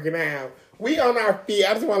us working out. We on our feet.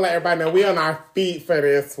 I just want to let everybody know we on our feet for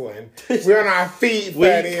this one. We're on our feet for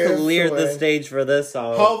this one. We cleared the stage for this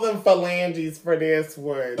song. Hold them phalanges for this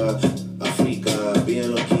one. Africa,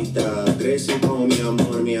 bien loquita. Crecí con mi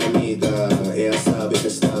amor, mi amiga. Ella sabe que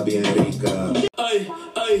está bien rica. Ay,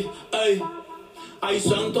 ay, ay. Ay,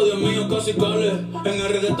 santo Dios mío, casi cale. En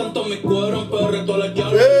RD tanto mi cuero, en PR todas las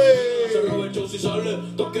llaves. Se roba el show si sale.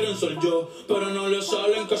 Todos quieren ser yo, pero no le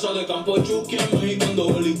sale. En casa de campo Chucky, en México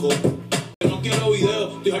ando bélico. No quiero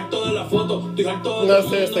video, estoy harto de la foto. Estoy harto de No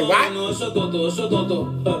sé, estoy guay. mano de ese toto.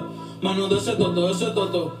 Mano de ese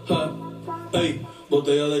toto. Ey,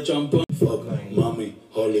 botella de champán. Fuck, mami,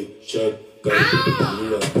 holy shit.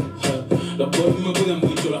 La Los boys me cuidan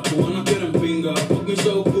mucho, las cubanas quieren pinga. Fuck me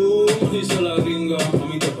so cool, me dice la gringa.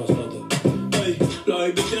 Mami, te pasaste. Ey, la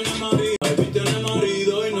baby tiene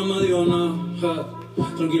marido y no me dijo nada.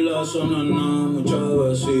 Tranquila, eso no es nada.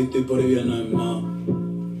 Muchas besitos y por ahí viene más.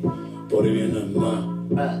 Por ahí viene más.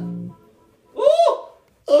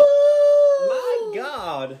 My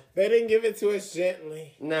God. They didn't give it to us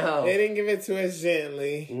gently. No. They didn't give it to us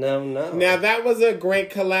gently. No. Now that was a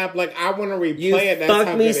great collab. Like I want to replay You it. That's how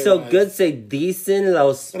fuck me good so it was. good, say dicen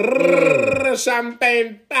los...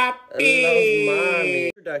 Champagne papi. Los mommy.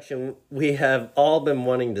 Introduction we have all been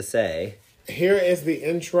wanting to say. Here is the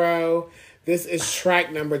intro. This is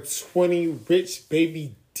track number 20, Rich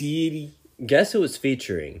Baby Diddy. Guess who it's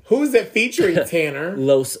featuring? Who is it featuring, Tanner?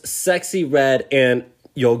 Los Sexy Red and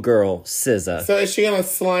your girl, SZA. So is she gonna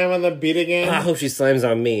slime on the beat again? I hope she slams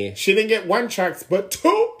on me. She didn't get 1 track, but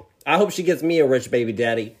 2. I hope she gets me a rich baby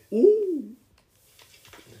daddy. Ooh.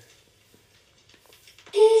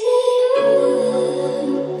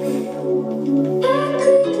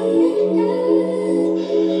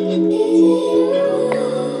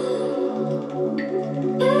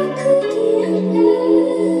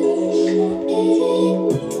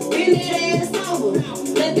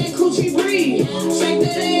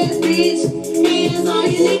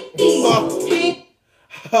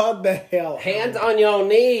 Hold the hell on. Hands on your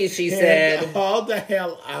knees, she said. Hold the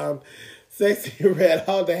hell on. Sexy Red,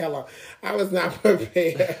 hold the hell on. I was not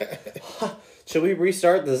prepared. Should we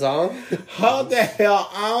restart the song? Hold the hell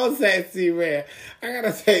on, Sexy Red. I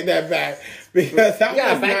gotta take that back because I was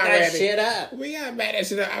not back that ready. shit up. We gotta back that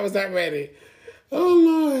shit up. I was not ready.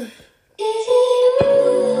 Oh, Lord.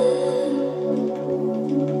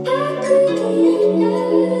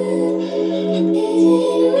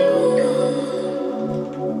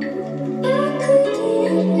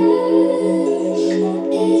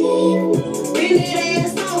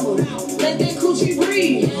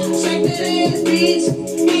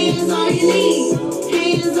 Hands on your knees,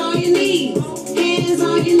 hands on your knees, hands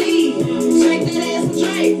on your knees. Shake that ass for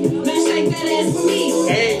Drake, now shake that ass for me.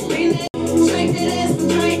 Shake that ass for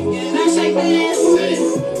Drake, now shake that ass for me.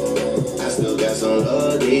 I still got some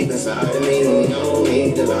love deep inside of me. You know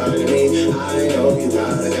me, divided me. I know you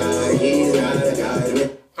got a guy, he's got a guy to me.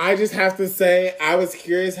 I just have to say, I was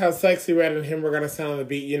curious how Sexy Red and him were going to sound on the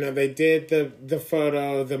beat. You know, they did the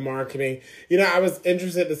photo, the marketing. You know, I was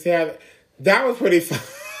interested to see how... That was pretty fun.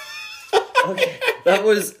 Okay. That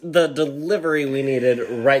was the delivery we needed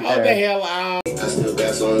right there. Hold the hell out. I still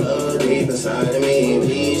got some love deep inside of me.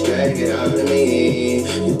 Please drag it out of me.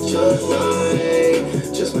 You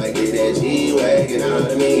just might get that G-Wagon out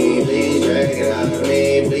of me. Please drag it out of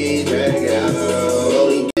me. Please drag it out of me.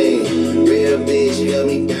 Holy thing. Real bitch held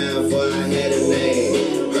me down before I had a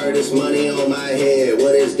name. Heard this money on my head.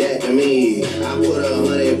 What is that to me? I put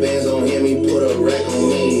 100 bands on him. He put a rack on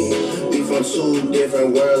me. From 2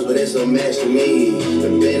 different worlds, but it's a match to me.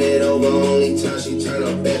 Been it over, only time she turn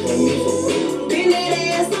her back on me for free. Bend that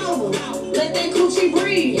ass over, let that coochie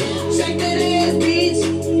breathe. Shake that ass, bitch.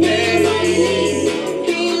 Hands on your knees,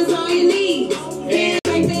 hands on your knees.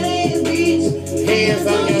 Shake that ass, bitch. Hands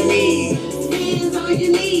on your knees. Hands on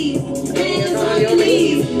your knees, hands on your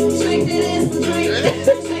knees. Shake that ass for Drake,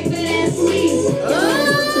 shake that ass for me.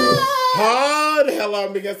 Hold the hell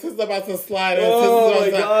on because this is about to slide in. Oh my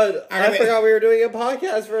God. I forgot we were doing a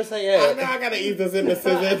podcast for a second. I know I gotta eat this in the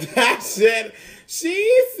scissor. That shit.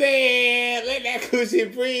 She said, let that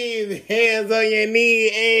coochie breathe. Hands on your knee.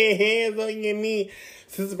 Hey, hands on your knee.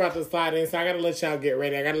 This is about to slide in, so I gotta let y'all get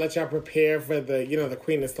ready. I gotta let y'all prepare for the, the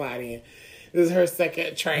queen to slide in. This is her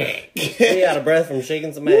second track. Be out of breath from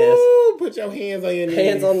shaking some ass. Woo, put your hands on your knees.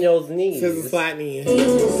 Hands on your knees. Scissor sliding in.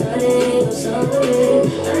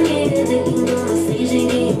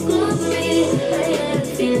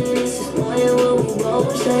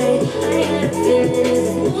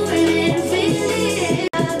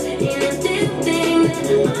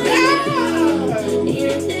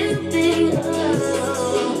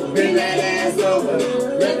 Bend that ass over,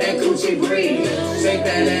 let that coochie breathe. Shake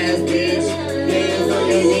that ass, bitch. Hands on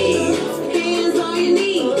your knees, hands on your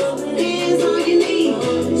knees, hands on your knees.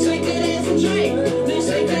 Shake that ass for Drake, then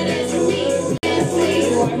shake that ass for me.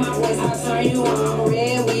 You work my voice, I turn you on.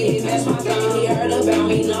 Red weed, match my thumb. He heard about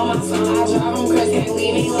me, know my song. I drive him crazy, can't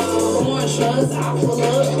leave me alone. Foreign trucks, I pull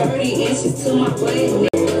up 30 inches to my butt.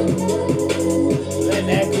 Let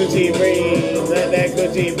that coochie breathe. Let that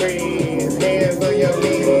coochie breathe. Hands on your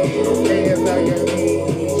knees. Hands on your knees.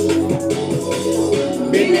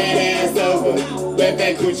 Bend that ass over. Let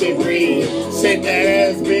that coochie breathe. Shake that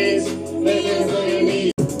ass, bitch. Let hands on your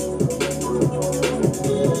knees.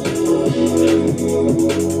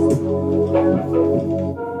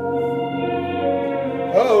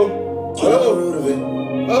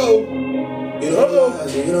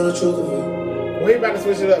 look of it. We about to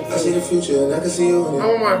switch it up. I see the future and I can see you in it. I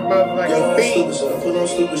want my motherfucking feet. So I put on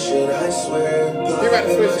stupid shit, I swear. You about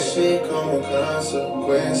to switch it. Shit come with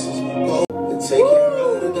consequences. Oh, and take care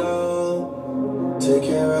of the dog. Take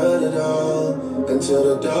care of the dog.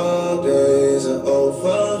 Until the dog days are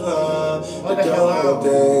over. The dog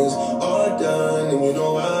days are done. And you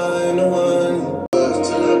know I'm the one.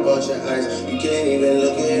 Till I bought your eyes. You can't even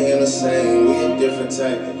look at him the same. We a different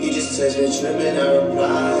type. You just text me tripping, I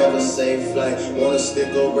reply. Have a safe flight. Wanna stick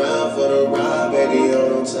around for the ride, baby,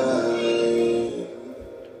 hold on tight.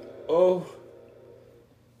 Oh.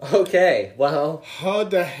 Okay, well. Hold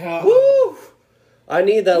the hell. Woo! I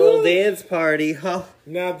need that little dance party, huh?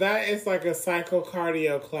 Now that is like a psycho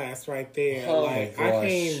cardio class right there. Oh like my I gosh.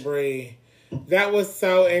 can't breathe. That was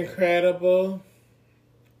so incredible.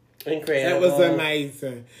 Incredible. That was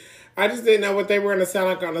amazing. I just didn't know what they were going to sound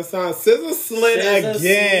like on the song. SZA slid SZA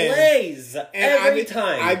again. slays every I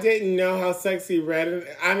time. I didn't know how sexy Red.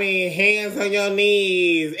 I mean, hands on your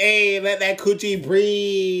knees. Hey, let that coochie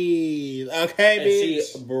breathe. Okay, and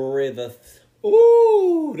bitch. she breatheth.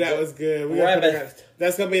 Ooh, that was good. Breatheth.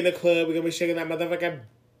 That's going to be in the club. We're going to be shaking that motherfucker.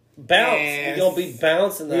 Bounce. Ass. You're going to be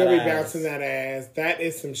bouncing that We're going to be ass. bouncing that ass. That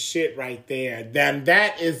is some shit right there. Damn,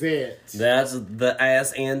 that is it. That's the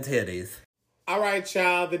ass and titties. All right,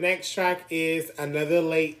 y'all. The next track is Another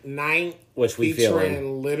Late Night. Which we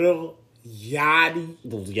featuring Little Yachty.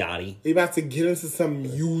 Little Yachty. We about to get into some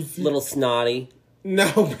music. Little Snotty. No,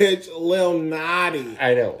 bitch. Lil Naughty.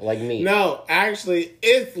 I know, like me. No, actually,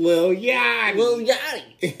 it's Lil Yachty. Lil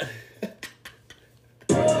Yachty.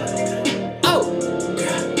 Oh.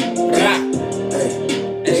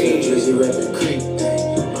 Hey, Drizzy rapping creep.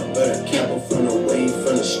 My butter cap from the way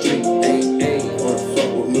from the street. Hey, wanna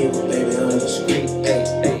fuck with me, but baby, I'm discreet.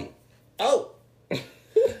 Hey. Oh.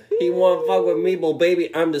 He wanna fuck with me, but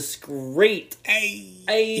baby, I'm discreet. Hey.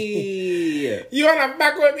 You wanna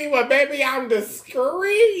fuck with me, but baby, I'm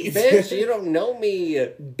discreet. Bitch, you don't know me.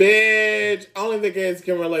 Bitch, only the kids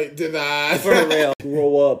can relate to that. For real.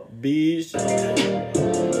 Grow up, bitch.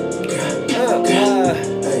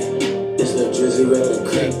 Hey, this little Drizzy rapping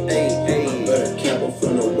creep. Hey, my butter cap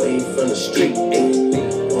from the way from the street. Hey,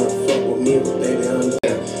 wanna fuck with me, but baby, I'm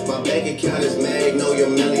my bank account is Magnolia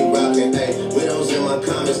Millie rockin'. Hey, widows in my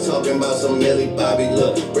comments talking about some Millie Bobby.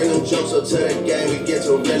 Look, bring them jokes up to the game, we get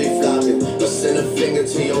to really flopping. But send a finger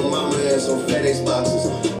to your mama and some FedEx boxes.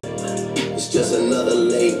 It's just another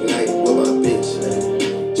late night with my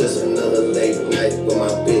bitch. Just another late night with my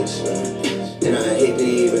bitch. And I hate to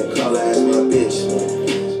even call her as my bitch.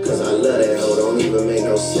 Cause I love that hoe, don't even make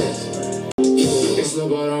no sense. It's the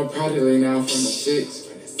bottom practically now from the six.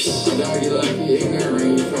 My dog get lucky,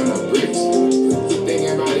 ignorant, you from the bricks.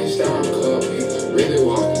 Thinking about this star club, really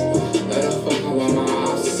walking. Let her fucking while my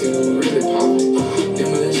eyes still really popping.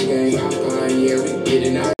 Demolition gang, Popeye, yeah, we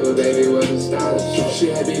getting out. But baby wasn't stylish. She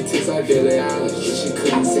had big tits like Billie Eilish, but she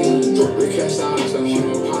couldn't sing. We catch the eyes, don't want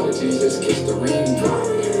no apologies, just kiss the ring.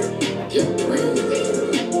 Yeah, ring.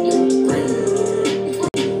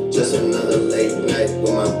 Just another late night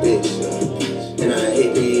with my bitch. And I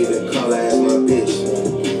hate to even call her as my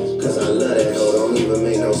bitch. Cause I love that hoe, don't even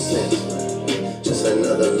make no sense. Just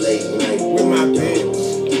another late night with my bitch.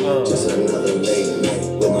 Just another late night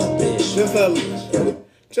with my bitch.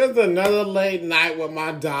 Just another late night with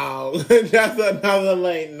my dog. Just another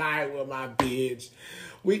late night with my bitch.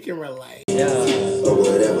 We can relate. Yeah. Or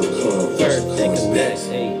whatever comes next.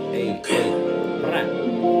 Hey.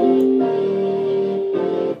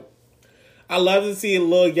 I love to see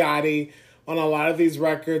Lil Yachty on a lot of these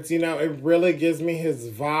records. You know, it really gives me his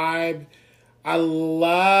vibe. I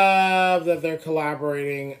love that they're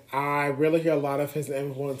collaborating. I really hear a lot of his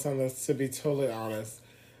influence on this, to be totally honest.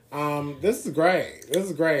 This is great. This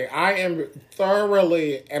is great. I am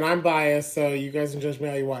thoroughly, and I'm biased, so you guys can judge me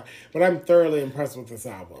how you want, but I'm thoroughly impressed with this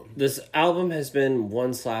album. This album has been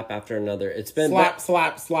one slap after another. It's been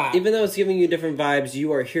slap. Even though it's giving you different vibes,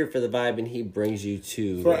 you are here for the vibe, and he brings you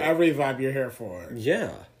to for every vibe you're here for.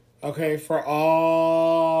 Yeah. Okay, for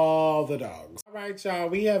all the dogs. All right, y'all.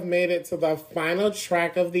 We have made it to the final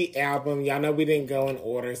track of the album. Y'all know we didn't go in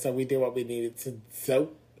order, so we did what we needed to do.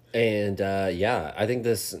 And yeah, I think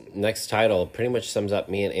this next title pretty much sums up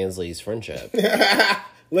me and Ansley's friendship.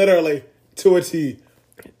 Literally, to a T.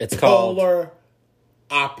 It's called Polar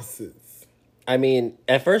Opposites. I mean,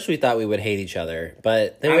 at first we thought we would hate each other,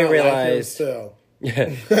 but then we realized. Like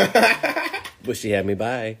him still. Wish he had me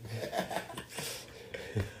by.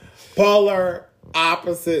 Polar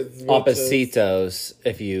Opposites. Oppositos,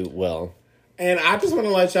 if you will. And I just want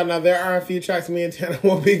to let y'all know there are a few tracks me and Tana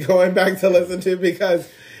will be going back to listen to because,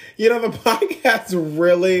 you know, the podcast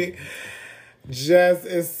really just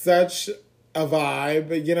is such a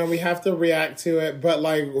vibe. You know, we have to react to it. But,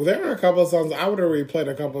 like, there are a couple of songs I would have replayed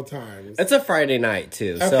a couple of times. It's a Friday night,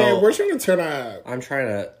 too. Okay, so we're trying to turn up. I'm trying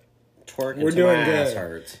to twerk We're until doing my good. ass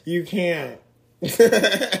hurts. You can't.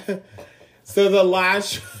 So the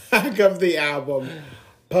last track of the album,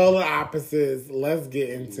 Polar Opposites, let's get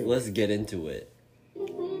into it. Let's get into it.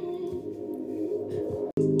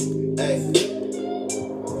 Hey.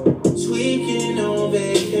 Tweaking on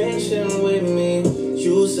vacation with me.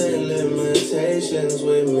 You set limitations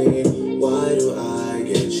with me. Why do I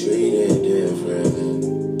get treated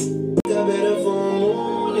different? Got better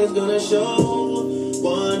full moon is gonna show.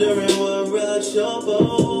 Wondering what rocks your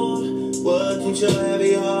boat. What keeps your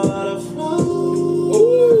heavy heart afloat?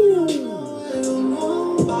 Ooh. I don't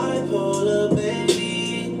know. Bipolar,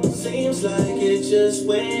 baby. Seems like it just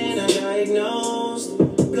when I diagnosed.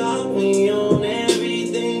 Block me on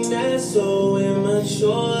everything that's so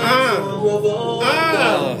immature.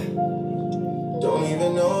 Don't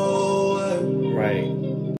even know. Right.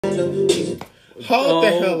 Hold the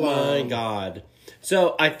hell Oh my on. god.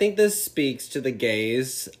 So I think this speaks to the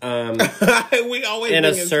gays We always in think a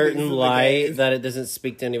it certain speaks to the light gays. that it doesn't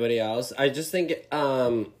speak to anybody else. I just think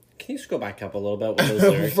can you scroll back up a little bit with those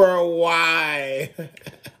lyrics? For why?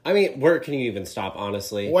 I mean, where can you even stop,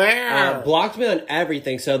 honestly? Where? Blocked me on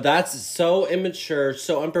everything, so that's so immature,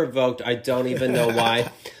 so unprovoked, I don't even know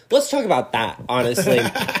why. Let's talk about that, honestly.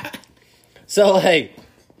 So, like,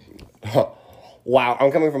 wow,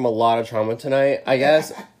 I'm coming from a lot of trauma tonight, I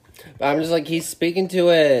guess. I'm just like, he's speaking to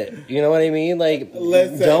it. You know what I mean? Like,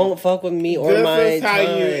 Listen, don't fuck with me or my This is how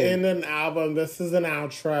time. you end an album. This is an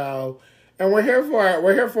outro. And we're here for it.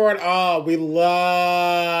 We're here for it all. We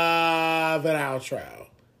love an outro.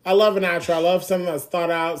 I love an outro. I love something that's thought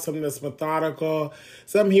out, something that's methodical,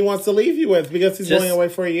 something he wants to leave you with because he's Just going away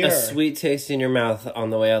for a year. a sweet taste in your mouth on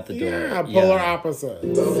the way out the door. Yeah, polar opposite.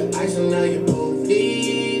 Broken ice and now you're both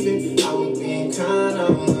leaving. I was being kind, I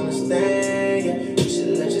don't understand you. You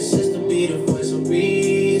should let your sister be the voice of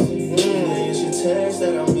reason. It's your text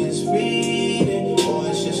that I'm misreading, or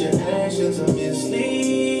it's just your actions are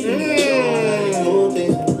misleading. Know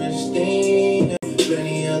things are pristine.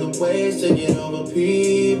 Plenty other ways to get over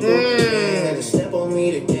people. They had to step on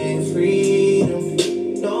me to gain freedom.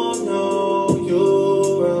 No,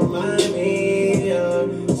 you remind me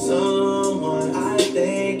of someone I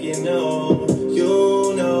think you know.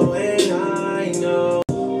 You know and I know.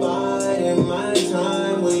 Biding my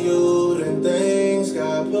time with you, then things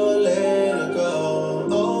got political.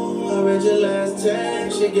 Oh, I read your last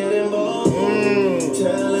text, you're getting bold.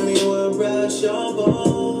 Telling me what brought your boat.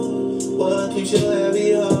 What keeps your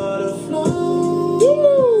heavy heart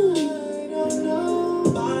afloat? I don't know.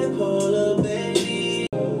 Bipolar, baby.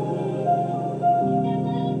 Don't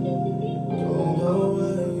know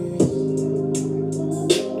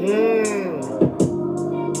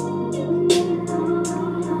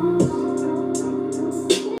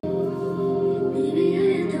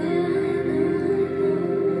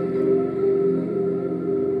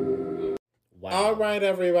Wow. All right,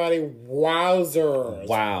 everybody. Wowzers.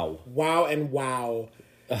 Wow. Wow and wow.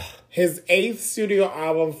 His 8th studio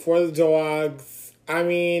album for the dogs. I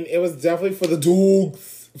mean, it was definitely for the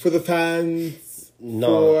dogs, for the fans.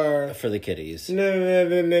 No, for the kitties.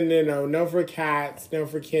 No. No for cats, no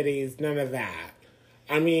for kitties, none of that.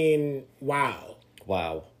 I mean, wow.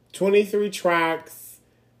 Wow. 23 tracks.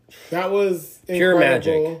 That was Pure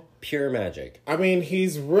incredible. magic. Pure magic. I mean,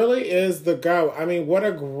 he's really is the GOAT. I mean, what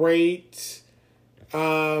a great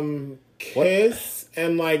kiss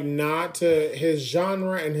and like nod to his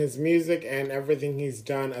genre and his music and everything he's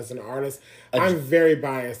done as an artist. I'm very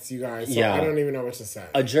biased, you guys, so Yeah. I don't even know what to say.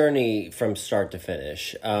 A journey from start to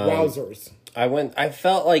finish. Wowzers. I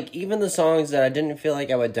felt like even the songs that I didn't feel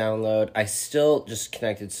like I would download, I still just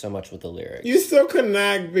connected so much with the lyrics. You still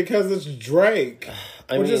connect because it's Drake,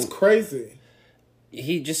 which is crazy.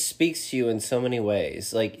 He just speaks to you in so many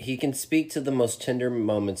ways. Like, he can speak to the most tender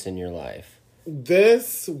moments in your life.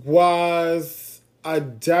 This was a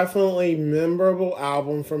definitely memorable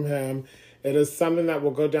album from him. It is something that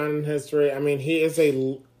will go down in history. I mean,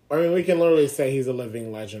 we can literally say he's a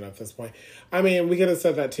living legend at this point. I mean, we could have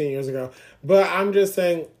said that 10 years ago. But I'm just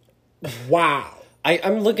saying, wow.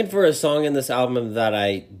 I'm looking for a song in this album that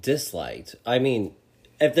I disliked. I mean,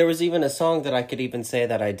 if there was even a song that I could even say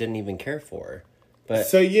that I didn't even care for. But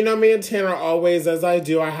So, you know me and Tanner always, as I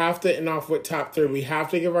do, I have to end off with top 3. We have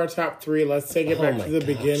to give our top 3. Let's take it back to the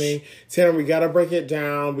beginning. Tanner, we got to break it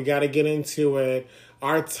down. We got to get into it.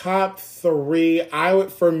 Our top 3,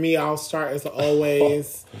 I'll start as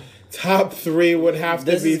always. Top 3 would have to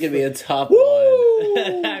be... this is going to be a top Woo! 1.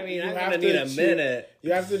 I mean, I'm gonna need a minute.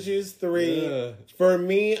 You have to choose 3. Ugh. For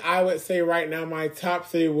me, I would say right now my top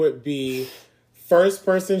 3 would be First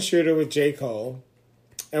Person Shooter with J. Cole.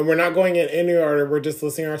 And we're not going in any order. We're just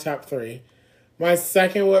listing our top 3. My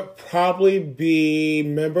second would probably be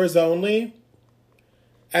Members Only.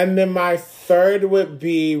 And then my third would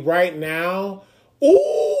be right now.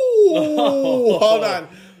 Ooh! Hold on.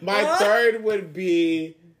 My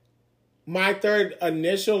third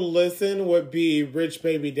initial listen would be Rich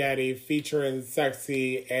Baby Daddy featuring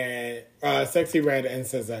Sexy Red and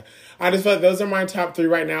SZA. I just feel like those are my top 3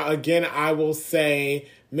 right now. Again, I will say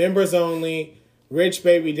Members Only, Rich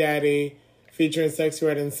Baby Daddy featuring Sexy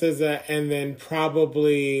Red and SZA, and then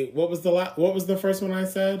probably what was the first one I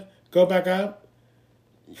said? Go back up.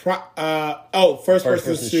 First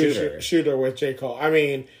person shooter with J. Cole. I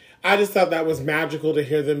mean, I just thought that was magical to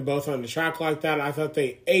hear them both on the track like that. I thought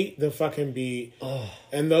they ate the fucking beat.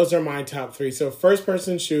 And those are my top 3. So First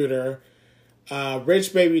Person Shooter,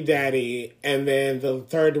 Rich Baby Daddy, and then the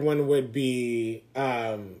third one would be,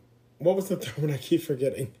 what was the third one? I keep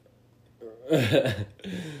forgetting.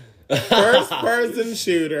 First Person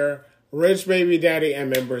Shooter, Rich Baby Daddy, and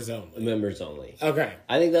Members Only. Members Only. Okay.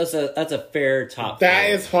 I think that's a fair top 3. That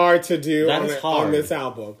is hard to do hard. on this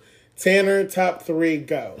album. Tanner, top 3,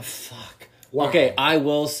 go. Fuck. Wow. Okay, I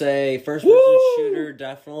will say First Person Shooter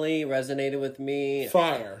definitely resonated with me.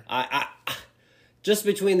 Fire. I just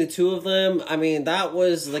between the two of them, I mean, that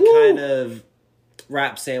was the kind of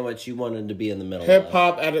rap sandwich you wanted to be in the middle of. Hip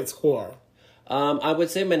hop at its core. I would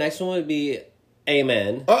say my next one would be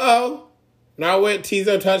Amen. Now with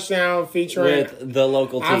Tizo Touchdown featuring with the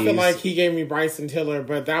local tees. I feel like he gave me Bryson Tiller,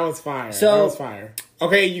 but that was fire. So, that was fire.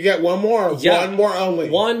 Okay, you get one more. Yeah, one more only.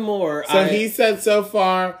 One more. So he said so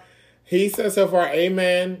far,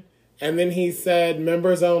 Amen, and then he said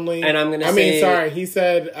Members Only. And I'm gonna say, he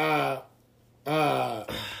said what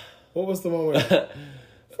was the one with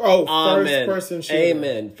First Person Shooter.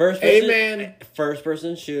 Amen. First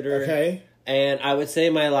person shooter. Okay. And I would say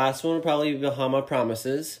my last one would probably be Bahama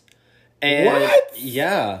Promises. And what?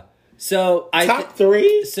 Yeah. So top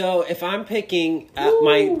 3. So if I'm picking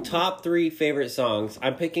my top 3 favorite songs,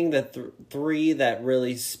 I'm picking the 3 that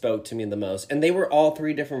really spoke to me the most, and they were all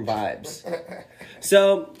 3 different vibes.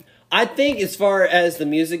 So I think as far as the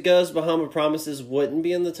music goes, Bahama Promises wouldn't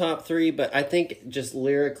be in the top 3, but I think just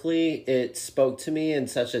lyrically, it spoke to me in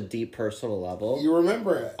such a deep personal level. You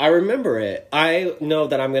remember it? I remember it. I know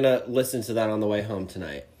that I'm gonna listen to that on the way home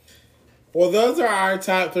tonight. Well, those are our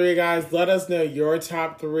top 3, guys. Let us know your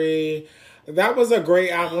top 3. That was a great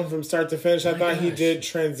album from start to finish. I thought he did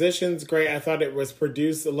transitions great. I thought it was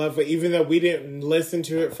produced lovely. Even though we didn't listen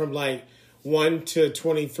to it from like 1 to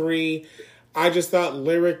 23, I just thought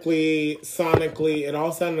lyrically, sonically, it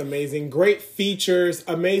all sounded amazing. Great features,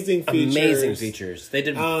 amazing features. Amazing features. They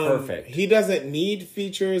did perfect. He doesn't need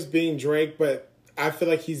features being Drake, but I feel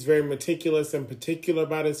like he's very meticulous and particular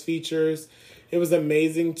about his features. It was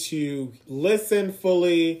amazing to listen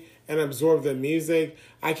fully and absorb the music.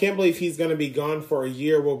 I can't believe he's going to be gone for a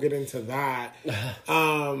year. We'll get into that.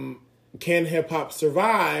 Can hip-hop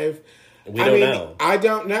survive? We don't know. I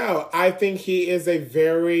don't know. I think he is a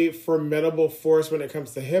very formidable force when it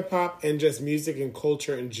comes to hip-hop and just music and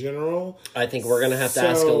culture in general. I think we're going to have to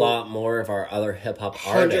ask a lot more of our other hip-hop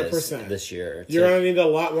artists this year. You're going to need a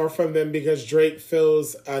lot more from them because Drake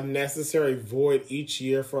fills a necessary void each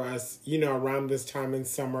year for us, around this time in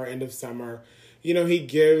summer, end of summer. He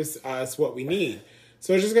gives us what we need.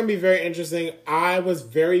 So it's just going to be very interesting. I was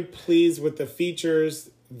very pleased with the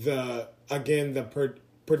features, the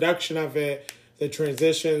production of it, the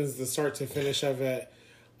transitions, the start to finish of it.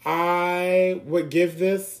 I would give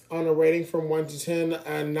this on a rating from 1 to 10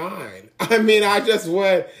 a 9. I mean, I just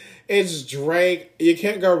would. It's Drake. You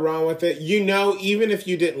can't go wrong with it. Even if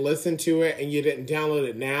you didn't listen to it and you didn't download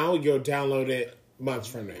it now, you'll download it months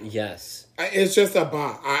from now. Yes. It's just a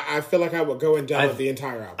bot. I feel like I would go and download the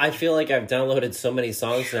entire album. I feel like I've downloaded so many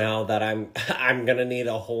songs now that I'm gonna need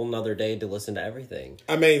a whole nother day to listen to everything.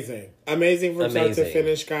 Amazing from start to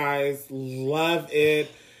finish, guys. Love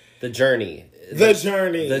it. The journey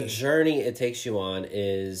it takes you on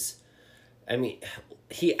is, I mean,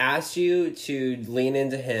 he asked you to lean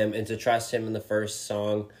into him and to trust him in the first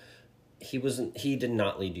song. He did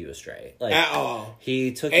not lead you astray. At all.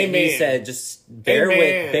 He took it, he said, just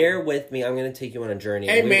bear with me. I'm going to take you on a journey.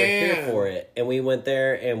 And we were here for it. And we went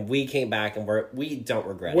there and we came back and we don't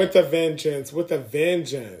regret it. With a vengeance.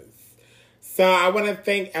 So I want to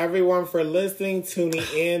thank everyone for listening, tuning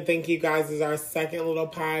in. Thank you guys. This is our second little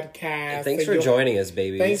podcast. Thanks for joining us,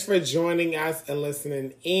 babies. Thanks for joining us and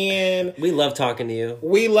listening in. We love talking to you.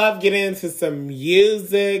 We love getting into some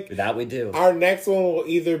music. That we do. Our next one will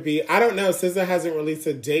either be, I don't know, SZA hasn't released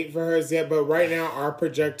a date for hers yet, but right now our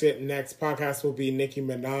projected next podcast will be Nicki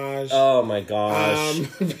Minaj. Oh my gosh.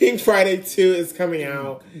 Pink Friday 2 is coming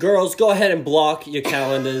out. Girls, go ahead and block your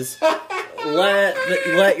calendars.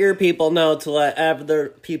 Let your people know to let other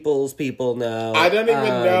people's people know. I don't even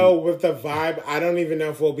know with the vibe. I don't even know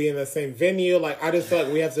if we'll be in the same venue. Like, I just feel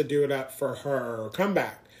like we have to do it up for her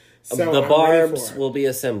comeback. So the Barbs will be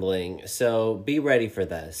assembling. So be ready for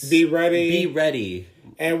this. Be ready. Be ready.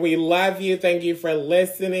 And we love you. Thank you for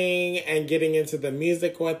listening and getting into the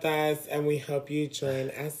music with us. And we hope you join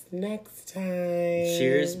us next time.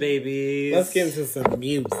 Cheers, babies. Let's get into some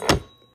music.